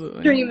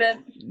 Absolutely. Dream it.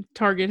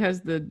 Target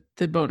has the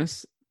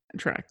bonus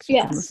tracks. You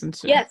can Yes. listen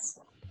to. Yes.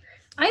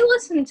 I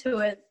listened to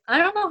it. I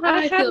don't know how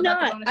I, feel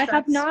about the bonus I have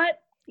tracks. not I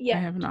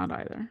yet. have not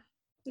either.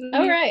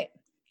 All right.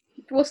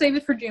 We'll save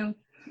it for June.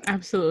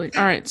 Absolutely.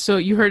 All right. So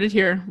you heard it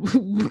here.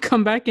 We'll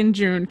come back in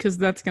June because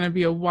that's going to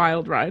be a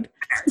wild ride.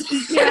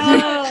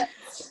 Yeah.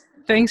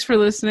 Thanks for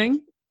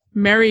listening.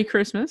 Merry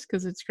Christmas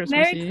because it's Christmas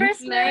Merry Eve.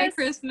 Christmas. Merry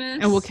Christmas.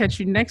 And we'll catch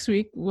you next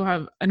week. We'll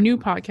have a new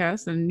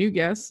podcast and new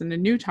guests and a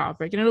new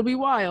topic, and it'll be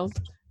wild.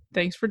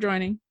 Thanks for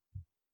joining.